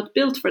actually not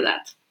built for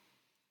that.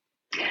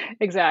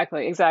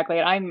 Exactly.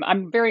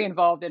 I'm very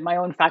involved in my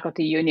own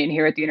faculty union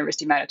here at the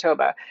University of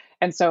Manitoba,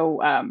 and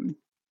so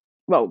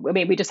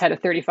we just had a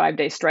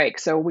 35-day strike,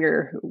 so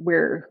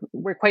we're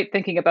quite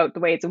thinking about the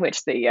ways in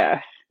which the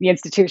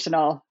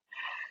institutional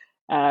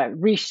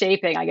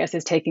reshaping, I guess,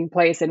 is taking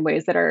place in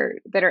ways that are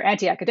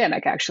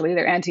anti-academic. Actually,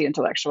 they're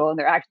anti-intellectual, and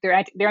they're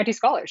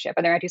anti-scholarship,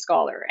 and they're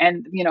anti-scholar,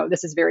 and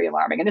this is very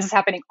alarming, and this is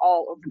happening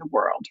all over the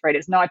world, right?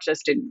 It's not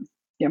just in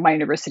my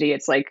university;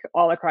 it's like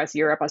all across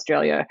Europe,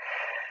 Australia.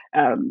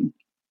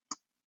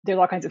 There are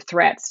all kinds of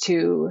threats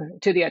to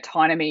the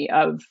autonomy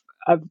of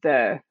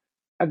the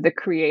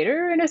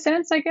creator, in a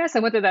sense, I guess,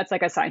 and whether that's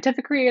like a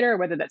scientific creator or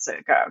whether that's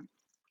like a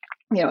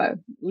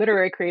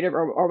literary creator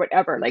or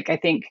whatever. Like, I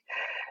think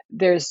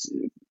there's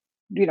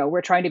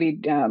we're trying to be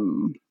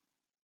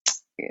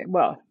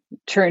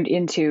turned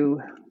into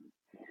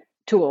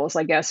tools,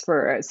 I guess,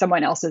 for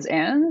someone else's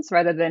ends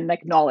rather than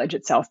like knowledge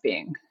itself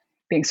being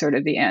sort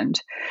of the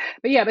end.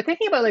 But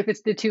thinking about like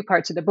it's the two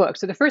parts of the book.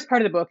 So the first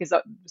part of the book is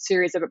a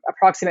series of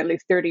approximately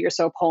 30 or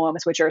so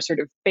poems, which are sort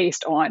of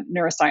based on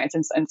neuroscience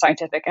and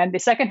scientific. And the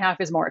second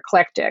half is more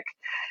eclectic.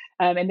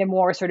 and the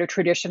more sort of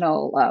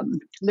traditional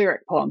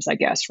lyric poems, I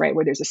guess, right,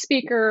 where there's a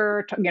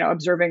speaker,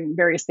 observing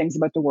various things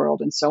about the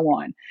world and so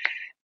on.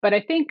 But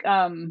I think,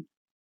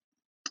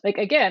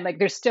 again,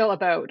 there's still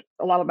a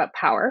lot about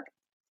power,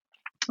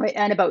 right,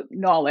 and about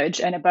knowledge,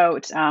 and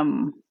about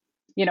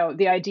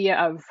the idea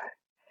of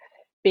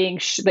being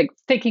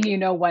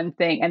thinking one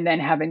thing and then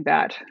having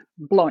that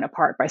blown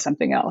apart by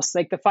something else.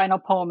 Like the final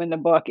poem in the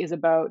book is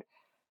about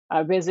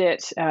a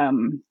visit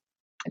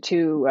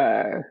to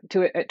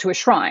a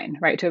shrine,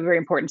 right, to a very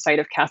important site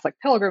of Catholic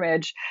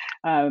pilgrimage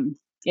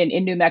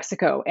in New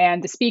Mexico,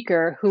 and the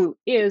speaker, who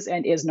is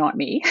and is not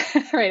me,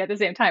 right, at the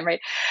same time, right,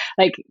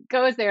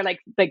 goes there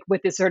like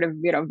with this sort of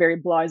very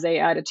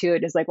blasé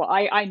attitude, is like, well,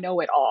 I know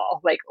it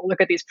all,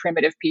 look at these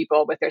primitive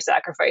people with their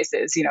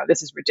sacrifices,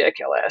 this is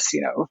ridiculous,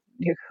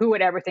 who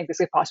would ever think this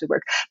could possibly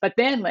work? But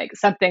then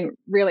something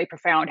really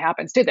profound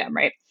happens to them,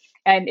 right,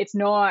 and it's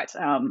not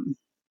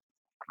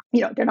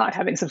they're not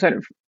having some sort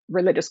of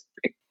religious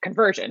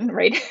conversion,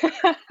 right?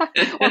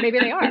 Or maybe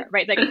they are,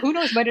 right? Who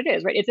knows what it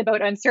is, right? It's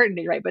about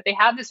uncertainty, right? But they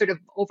have this sort of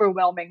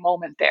overwhelming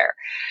moment there,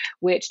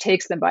 which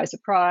takes them by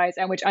surprise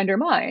and which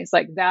undermines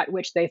that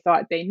which they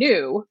thought they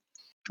knew,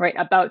 right,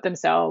 about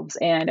themselves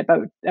and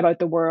about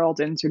the world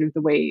and sort of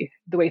the way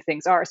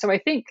things are. So I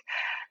think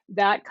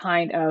that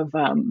kind of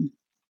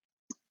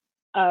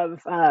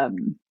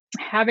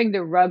having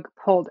the rug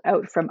pulled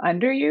out from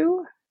under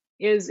you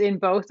is in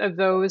both of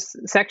those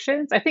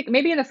sections. I think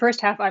maybe in the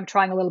first half, I'm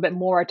trying a little bit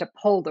more to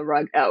pull the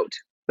rug out,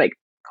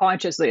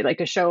 consciously,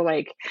 to show,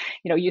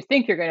 you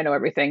think you're going to know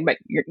everything, but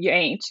you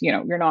ain't,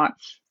 you're not.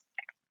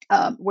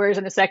 Whereas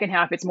in the second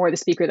half, it's more the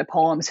speaker of the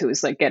poems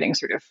who's getting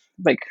sort of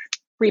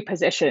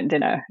repositioned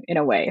in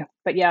a way.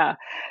 But yeah,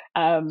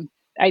 I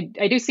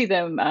do see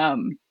them.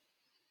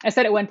 I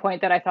said at one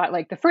point that I thought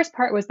the first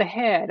part was the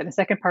head and the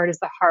second part is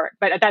the heart,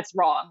 but that's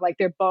wrong.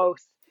 They're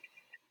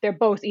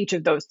both each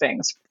of those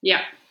things.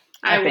 Yeah.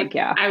 I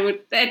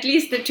would, at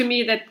least to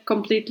me, that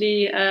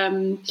completely,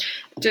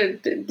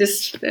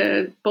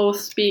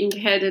 both being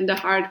head and the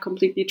heart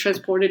completely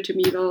transported to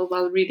me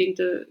while reading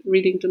the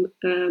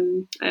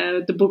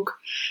book,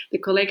 the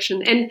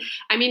collection. And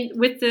I mean,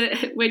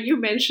 when you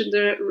mentioned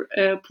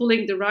the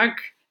pulling the rug,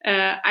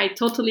 I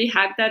totally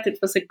had that. It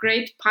was a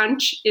great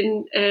punch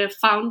in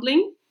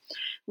Foundling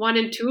 1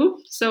 and 2.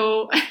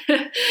 So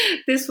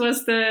this was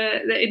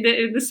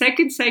in the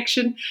second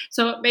section.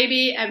 So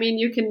maybe, I mean,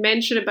 you can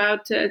mention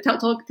about, tell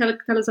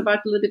us about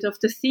a little bit of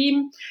the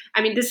theme.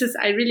 I mean,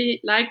 I really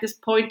like this,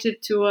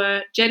 pointed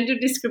to gender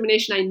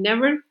discrimination I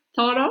never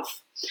thought of.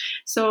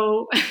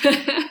 So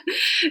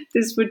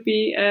this would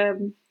be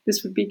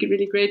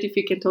really great if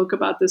you can talk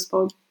about this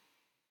poem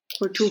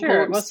or two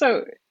poems. Well,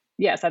 so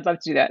yes, I'd love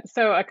to do that.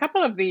 So a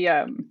couple of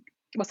the,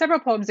 several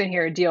poems in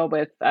here deal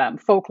with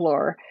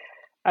folklore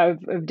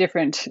of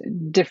different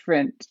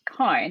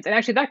kinds, and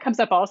actually that comes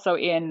up also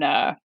in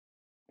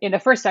the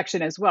first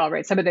section as well,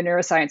 right? Some of the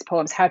neuroscience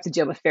poems have to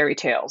deal with fairy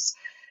tales,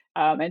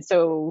 and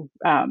so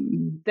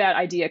that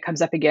idea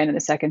comes up again in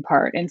the second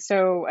part. And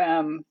so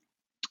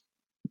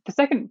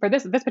for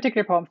this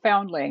particular poem,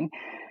 Foundling,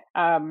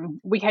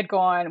 we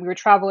were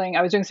traveling.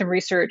 I was doing some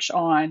research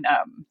on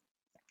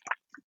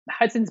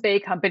Hudson's Bay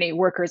Company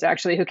workers,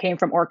 actually, who came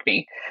from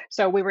Orkney.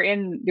 So we were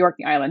in the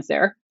Orkney Islands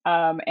there,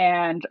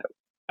 and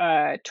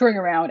touring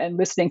around and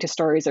listening to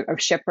stories of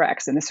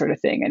shipwrecks and this sort of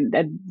thing.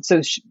 And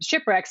so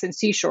shipwrecks and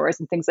seashores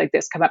and things like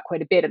this come up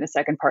quite a bit in the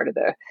second part of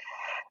the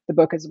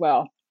book as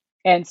well.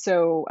 And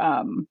so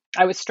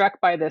I was struck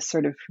by this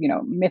sort of,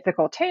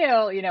 mythical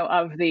tale,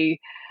 of the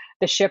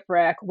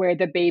shipwreck where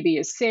the baby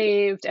is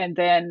saved. And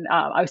then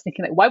I was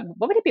thinking, what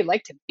would it be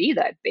like to be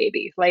that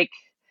baby?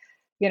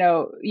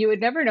 You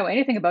would never know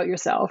anything about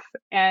yourself.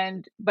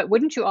 But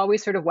wouldn't you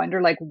always sort of wonder,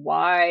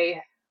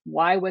 why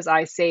was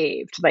I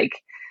saved?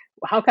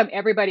 How come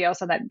everybody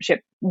else on that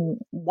ship?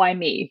 Why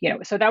me?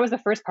 So that was the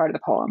first part of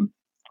the poem.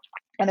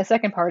 And the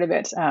second part of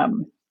it is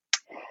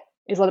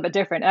a little bit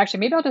different. Actually,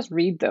 maybe I'll just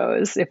read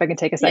those if I can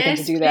take a second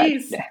to do that.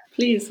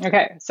 Please.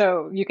 Okay.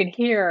 So you can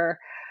hear,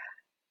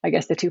 I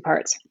guess, the two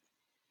parts.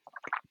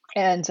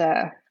 And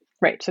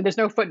right. So there's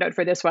no footnote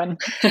for this one.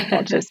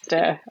 I'll just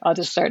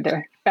start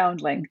there.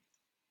 Foundling.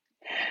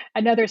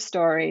 Another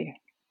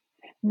story.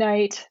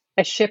 Night,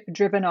 a ship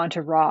driven onto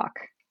rock.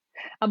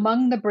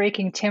 Among the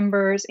breaking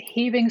timbers,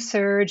 heaving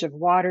surge of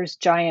water's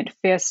giant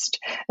fist,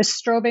 a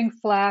strobing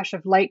flash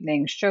of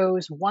lightning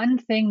shows one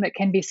thing that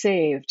can be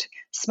saved.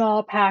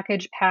 Small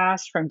package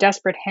passed from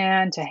desperate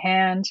hand to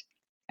hand.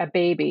 A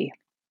baby.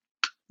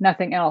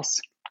 Nothing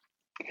else.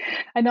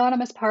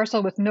 Anonymous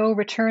parcel with no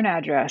return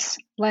address.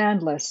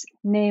 Landless,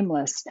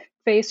 nameless,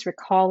 face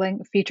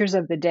recalling features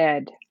of the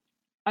dead.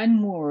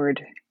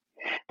 Unmoored.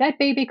 That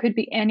baby could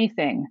be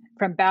anything,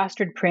 from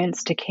bastard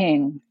prince to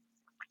king.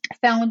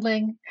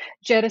 Foundling,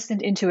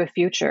 jettisoned into a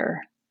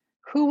future.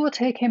 Who will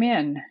take him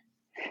in?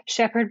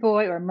 Shepherd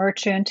boy or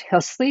merchant,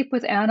 he'll sleep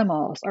with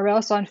animals or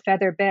else on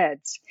feather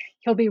beds.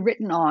 He'll be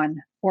written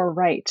on or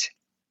write.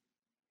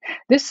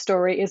 This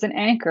story is an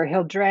anchor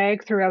he'll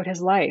drag throughout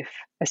his life,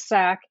 a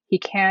sack he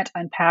can't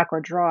unpack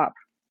or drop.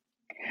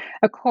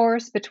 A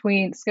course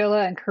between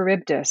Scylla and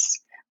Charybdis.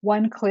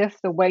 One cliff,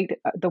 the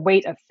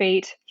weight of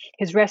fate.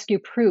 His rescue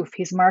proof,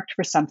 he's marked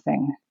for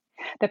something.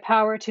 The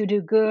power to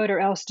do good or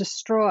else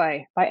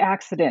destroy by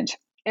accident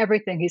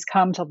everything he's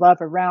come to love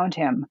around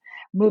him,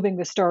 moving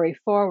the story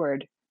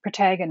forward,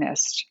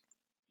 protagonist.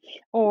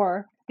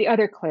 Or the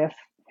other cliff,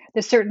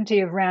 the certainty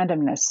of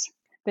randomness,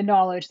 the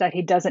knowledge that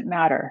he doesn't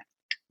matter,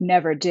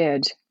 never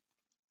did.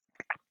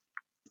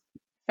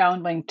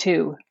 Foundling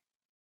 2.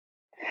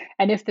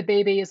 And if the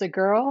baby is a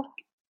girl,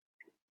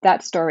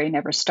 that story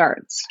never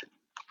starts.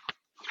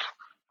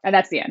 And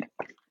that's the end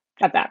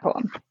of that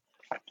poem.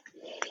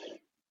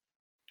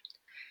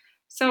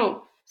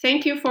 So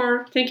thank you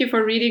for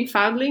reading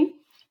Foundling.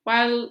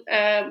 While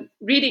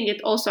reading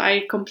it, also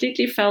I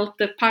completely felt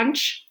the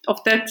punch of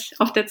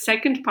that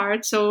second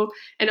part. So,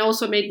 and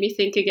also made me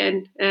think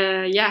again.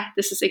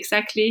 This is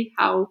exactly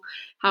how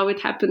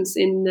it happens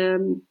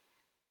in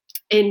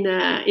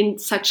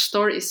such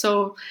stories.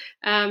 So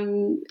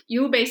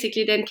you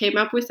basically then came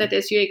up with that,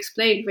 as you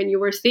explained, when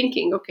you were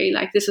thinking, okay,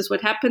 like this is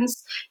what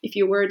happens if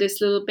you were this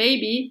little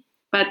baby.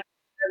 But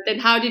then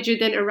how did you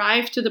then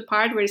arrive to the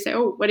part where you say,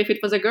 oh, what if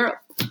it was a girl?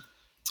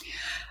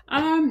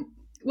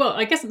 Well,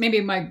 I guess maybe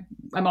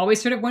I'm always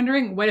sort of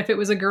wondering, what if it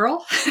was a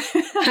girl?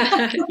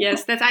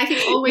 Yes, that's, I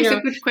think, always a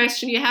good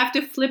question. You have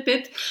to flip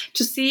it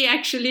to see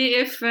actually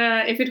if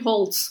it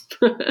holds.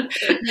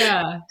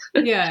 Yeah.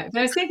 But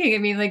I was thinking, I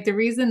mean, like the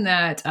reason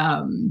that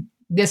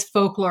this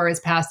folklore is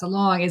passed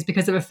along is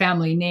because of a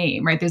family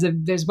name, right?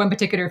 There's one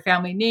particular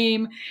family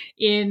name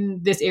in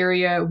this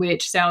area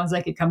which sounds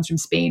like it comes from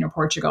Spain or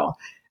Portugal,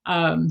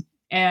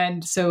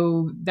 and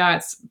so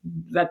that's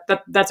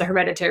a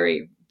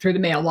hereditary through the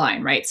male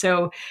line, right?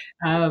 So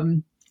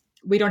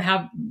we don't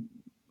have,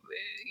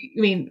 I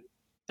mean,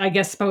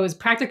 I suppose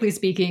practically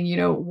speaking,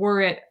 were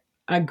it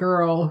a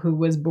girl who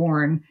was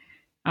born,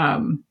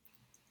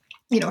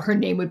 her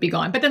name would be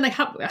gone. But then, like,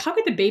 how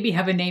could the baby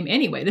have a name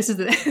anyway? This is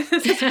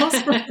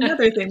also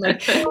another thing. Like,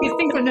 these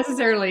things don't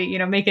necessarily,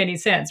 make any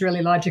sense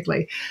really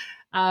logically.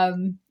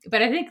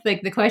 But I think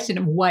like the question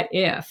of what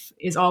if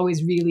is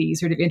always really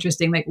sort of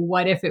interesting. Like,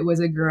 what if it was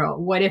a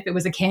girl? What if it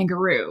was a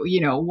kangaroo?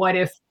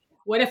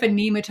 What if a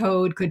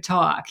nematode could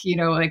talk?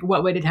 Like,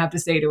 what would it have to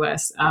say to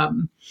us?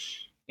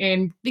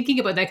 And thinking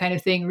about that kind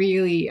of thing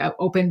really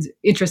opens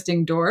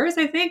interesting doors,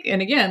 I think. And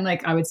again,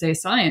 like I would say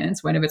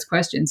science, one of its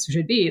questions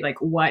should be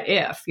like, what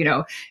if,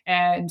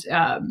 and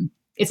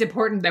it's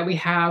important that we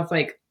have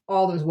like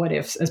all those what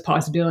ifs as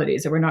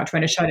possibilities, that we're not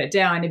trying to shut it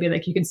down and be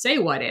like, you can say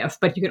what if,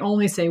 but you can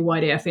only say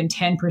what if in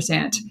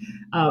 10%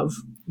 of,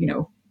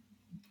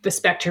 the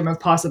spectrum of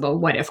possible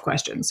what if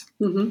questions.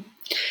 Mm-hmm.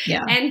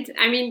 Yeah. And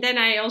I mean, then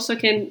I also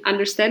can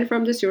understand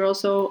from this, you're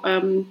also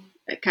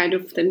kind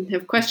of then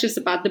have questions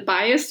about the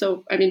bias.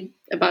 So, I mean,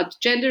 about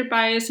gender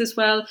bias as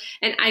well.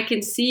 And I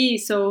can see,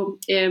 so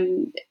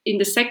in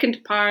the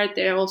second part,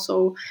 there are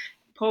also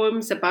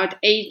poems about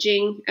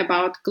aging,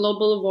 about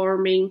global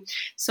warming.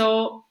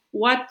 So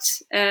what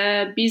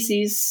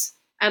busies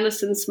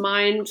Alison's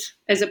mind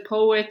as a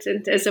poet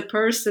and as a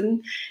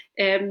person?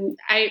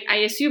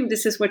 I assume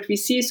this is what we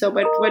see. So,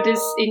 but what is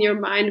in your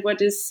mind?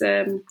 What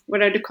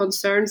are the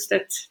concerns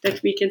that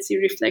we can see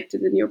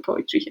reflected in your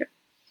poetry here?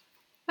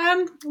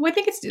 Well, I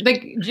think it's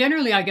like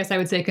generally, I guess I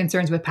would say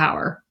concerns with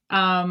power.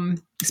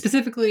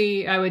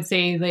 Specifically, I would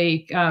say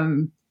like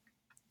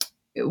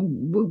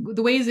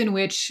the ways in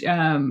which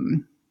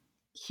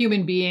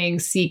human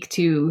beings seek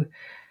to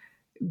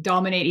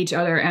dominate each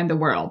other and the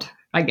world,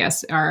 I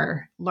guess,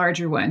 are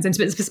larger ones. And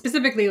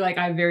specifically, like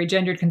I have very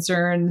gendered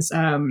concerns.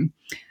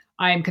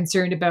 I'm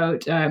concerned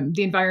about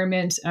the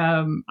environment.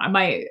 I'm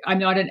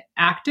not an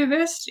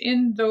activist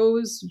in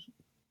those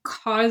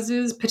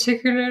causes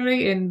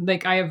particularly, and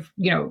like I have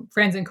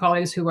friends and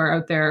colleagues who are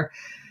out there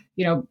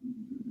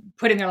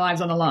putting their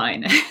lives on the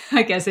line,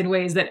 I guess, in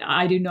ways that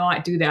I do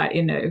not do that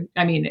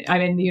I'm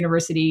in the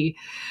university,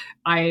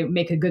 I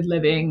make a good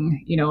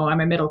living, I'm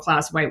a middle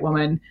class white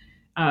woman,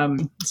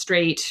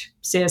 straight,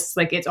 cis,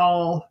 like it's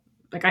all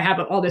like I have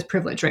all this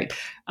privilege, right?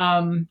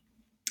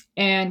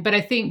 But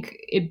I think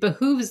it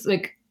behooves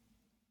like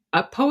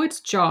a poet's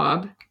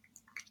job,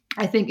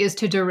 I think, is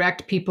to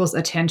direct people's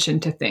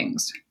attention to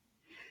things.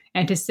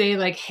 And to say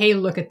like, hey,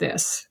 look at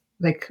this.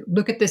 Like,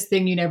 look at this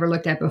thing you never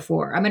looked at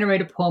before. I'm going to write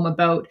a poem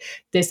about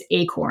this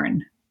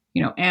acorn,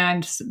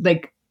 and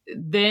like,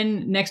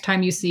 then next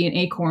time you see an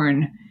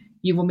acorn,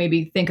 you will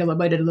maybe think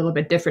about it a little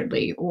bit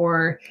differently.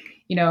 Or,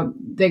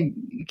 the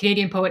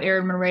Canadian poet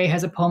Erin Murray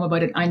has a poem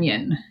about an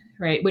onion,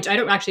 right? Which I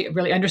don't actually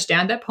really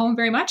understand that poem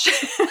very much.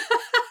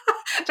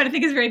 But I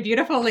think it's very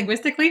beautiful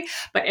linguistically.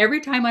 But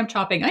every time I'm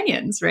chopping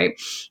onions, right,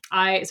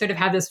 I sort of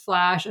have this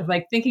flash of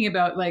like thinking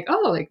about like,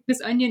 oh, like this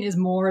onion is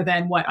more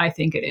than what I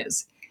think it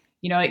is.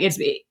 Like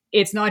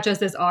it's not just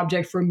this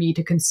object for me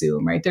to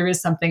consume, right? There is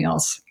something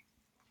else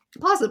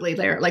possibly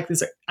there, like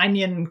this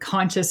onion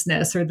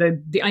consciousness or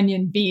the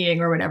onion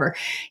being or whatever,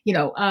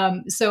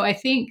 So I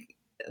think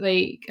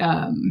like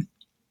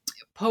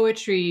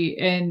poetry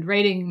and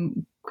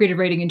writing, creative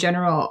writing in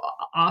general,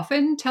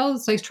 often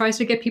tries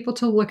to get people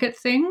to look at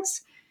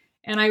things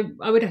And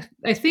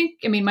I think,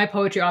 I mean, my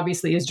poetry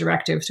obviously is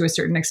directive to a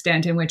certain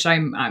extent, in which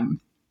I'm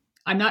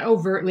not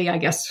overtly, I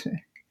guess,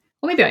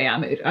 well, maybe I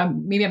am.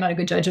 Maybe I'm not a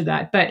good judge of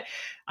that, but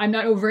I'm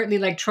not overtly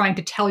like trying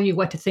to tell you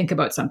what to think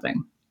about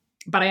something,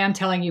 but I am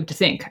telling you to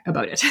think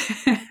about it,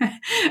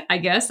 I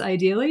guess,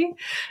 ideally.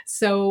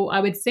 So I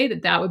would say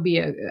that would be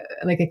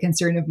a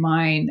concern of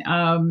mine.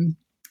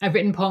 I've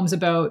written poems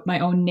about my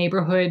own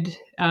neighborhood,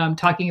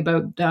 talking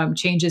about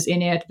changes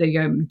in it, the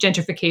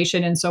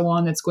gentrification and so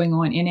on that's going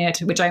on in it,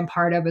 which I'm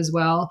part of as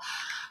well.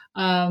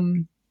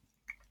 And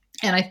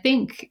I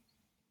think,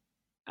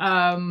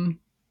 I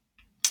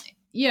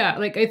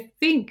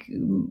think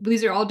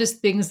these are all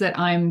just things that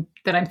I'm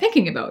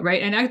thinking about,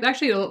 right? And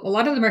actually, a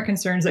lot of them are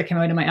concerns that come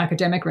out in my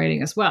academic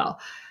writing as well.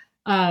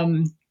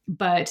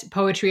 But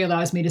poetry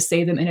allows me to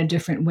say them in a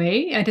different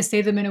way, and to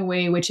say them in a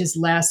way which is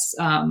less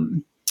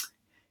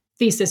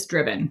thesis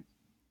driven,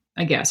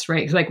 I guess,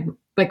 right? Like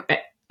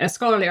a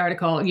scholarly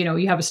article,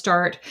 you have a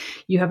start,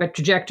 you have a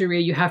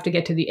trajectory, you have to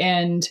get to the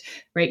end,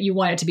 right? You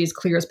want it to be as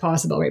clear as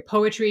possible, right?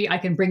 Poetry, I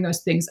can bring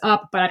those things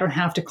up, but I don't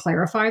have to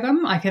clarify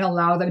them. I can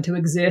allow them to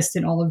exist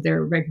in all of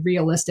their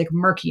realistic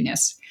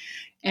murkiness.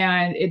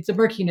 And it's a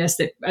murkiness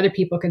that other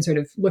people can sort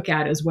of look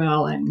at as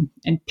well and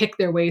pick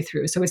their way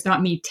through. So it's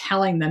not me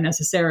telling them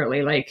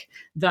necessarily, like,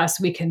 thus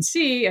we can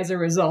see as a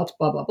result,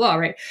 blah, blah, blah,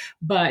 right?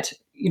 But,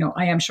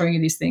 I am showing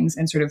you these things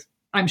and sort of,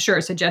 I'm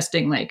sure,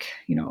 suggesting, like,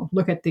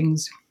 look at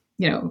things,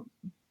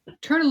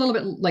 turn a little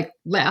bit like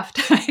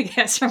left, I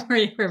guess, from where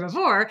you were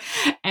before,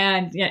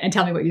 and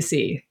tell me what you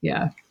see.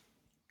 Yeah.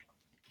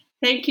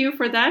 Thank you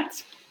for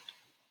that.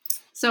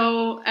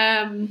 So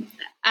I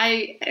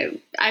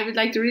would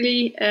like to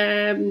really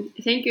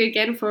thank you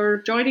again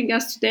for joining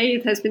us today.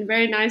 It has been a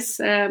very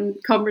nice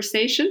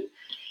conversation.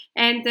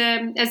 And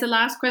as a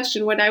last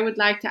question, what I would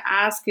like to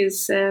ask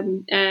is,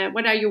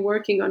 what are you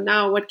working on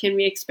now? What can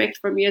we expect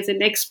from you as a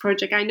next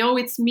project? I know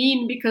it's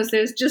mean because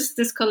there's just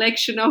this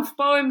collection of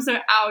poems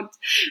are out,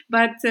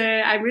 but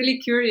I'm really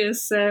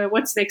curious,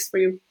 what's next for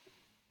you?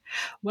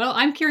 Well,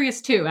 I'm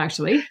curious too,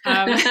 actually. Good.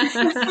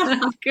 I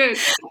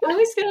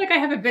always feel like I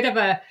have a bit of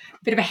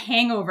a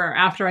hangover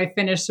after I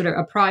finish sort of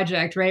a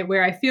project, right?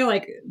 Where I feel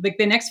like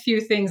the next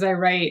few things I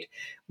write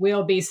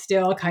will be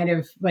still kind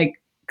of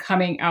like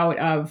coming out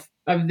of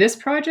this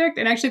project.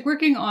 And actually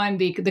working on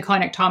the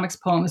Connectomics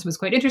poems was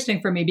quite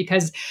interesting for me,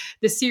 because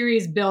the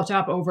series built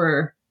up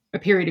over a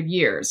period of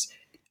years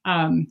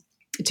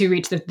to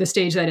reach the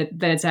stage that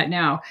it's at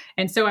now.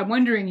 And so I'm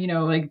wondering,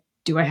 like,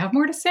 do I have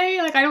more to say?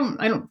 Like, I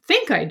don't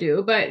think I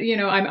do, but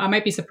I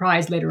might be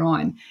surprised later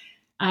on.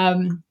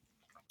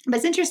 But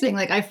it's interesting.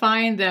 Like, I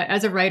find that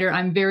as a writer,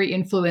 I'm very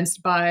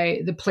influenced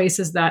by the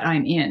places that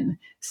I'm in.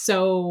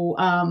 So,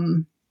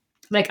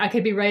 like, I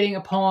could be writing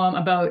a poem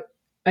about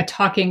a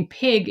talking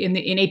pig in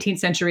 18th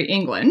century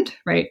England,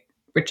 right?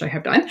 Which I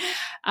have done.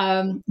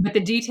 But the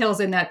details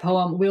in that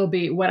poem will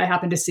be what I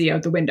happen to see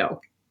out the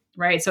window,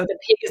 right? So the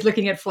pig is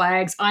looking at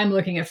flags. I'm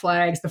looking at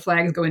flags. The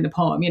flags go in the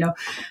poem,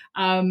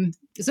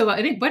 So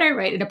I think what I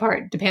write in a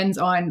part depends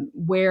on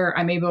where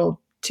I'm able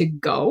to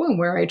go and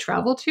where I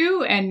travel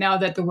to. And now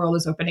that the world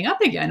is opening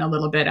up again a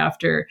little bit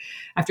after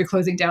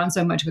closing down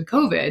so much with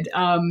COVID,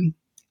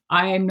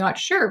 I'm not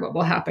sure what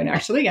will happen,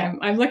 actually.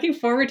 I'm looking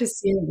forward to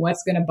seeing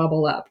what's going to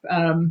bubble up.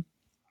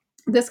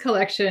 This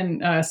collection,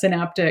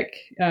 Synaptic,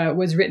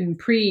 was written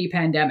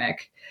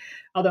pre-pandemic,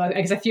 although I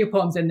guess a few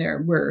poems in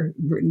there were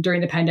written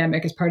during the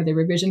pandemic as part of the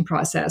revision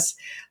process.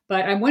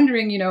 But I'm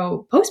wondering,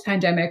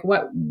 post-pandemic,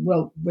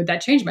 would that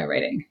change my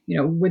writing?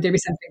 Would there be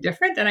something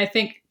different? And I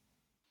think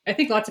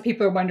lots of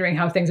people are wondering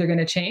how things are going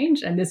to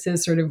change. And this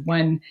is sort of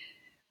one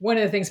of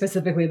the things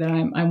specifically that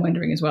I'm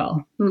wondering as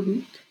well. Mm-hmm.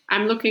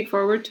 I'm looking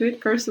forward to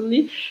it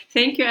personally.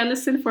 Thank you,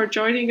 Alison, for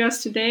joining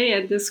us today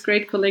and this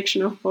great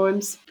collection of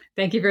poems.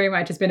 Thank you very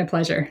much. It's been a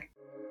pleasure.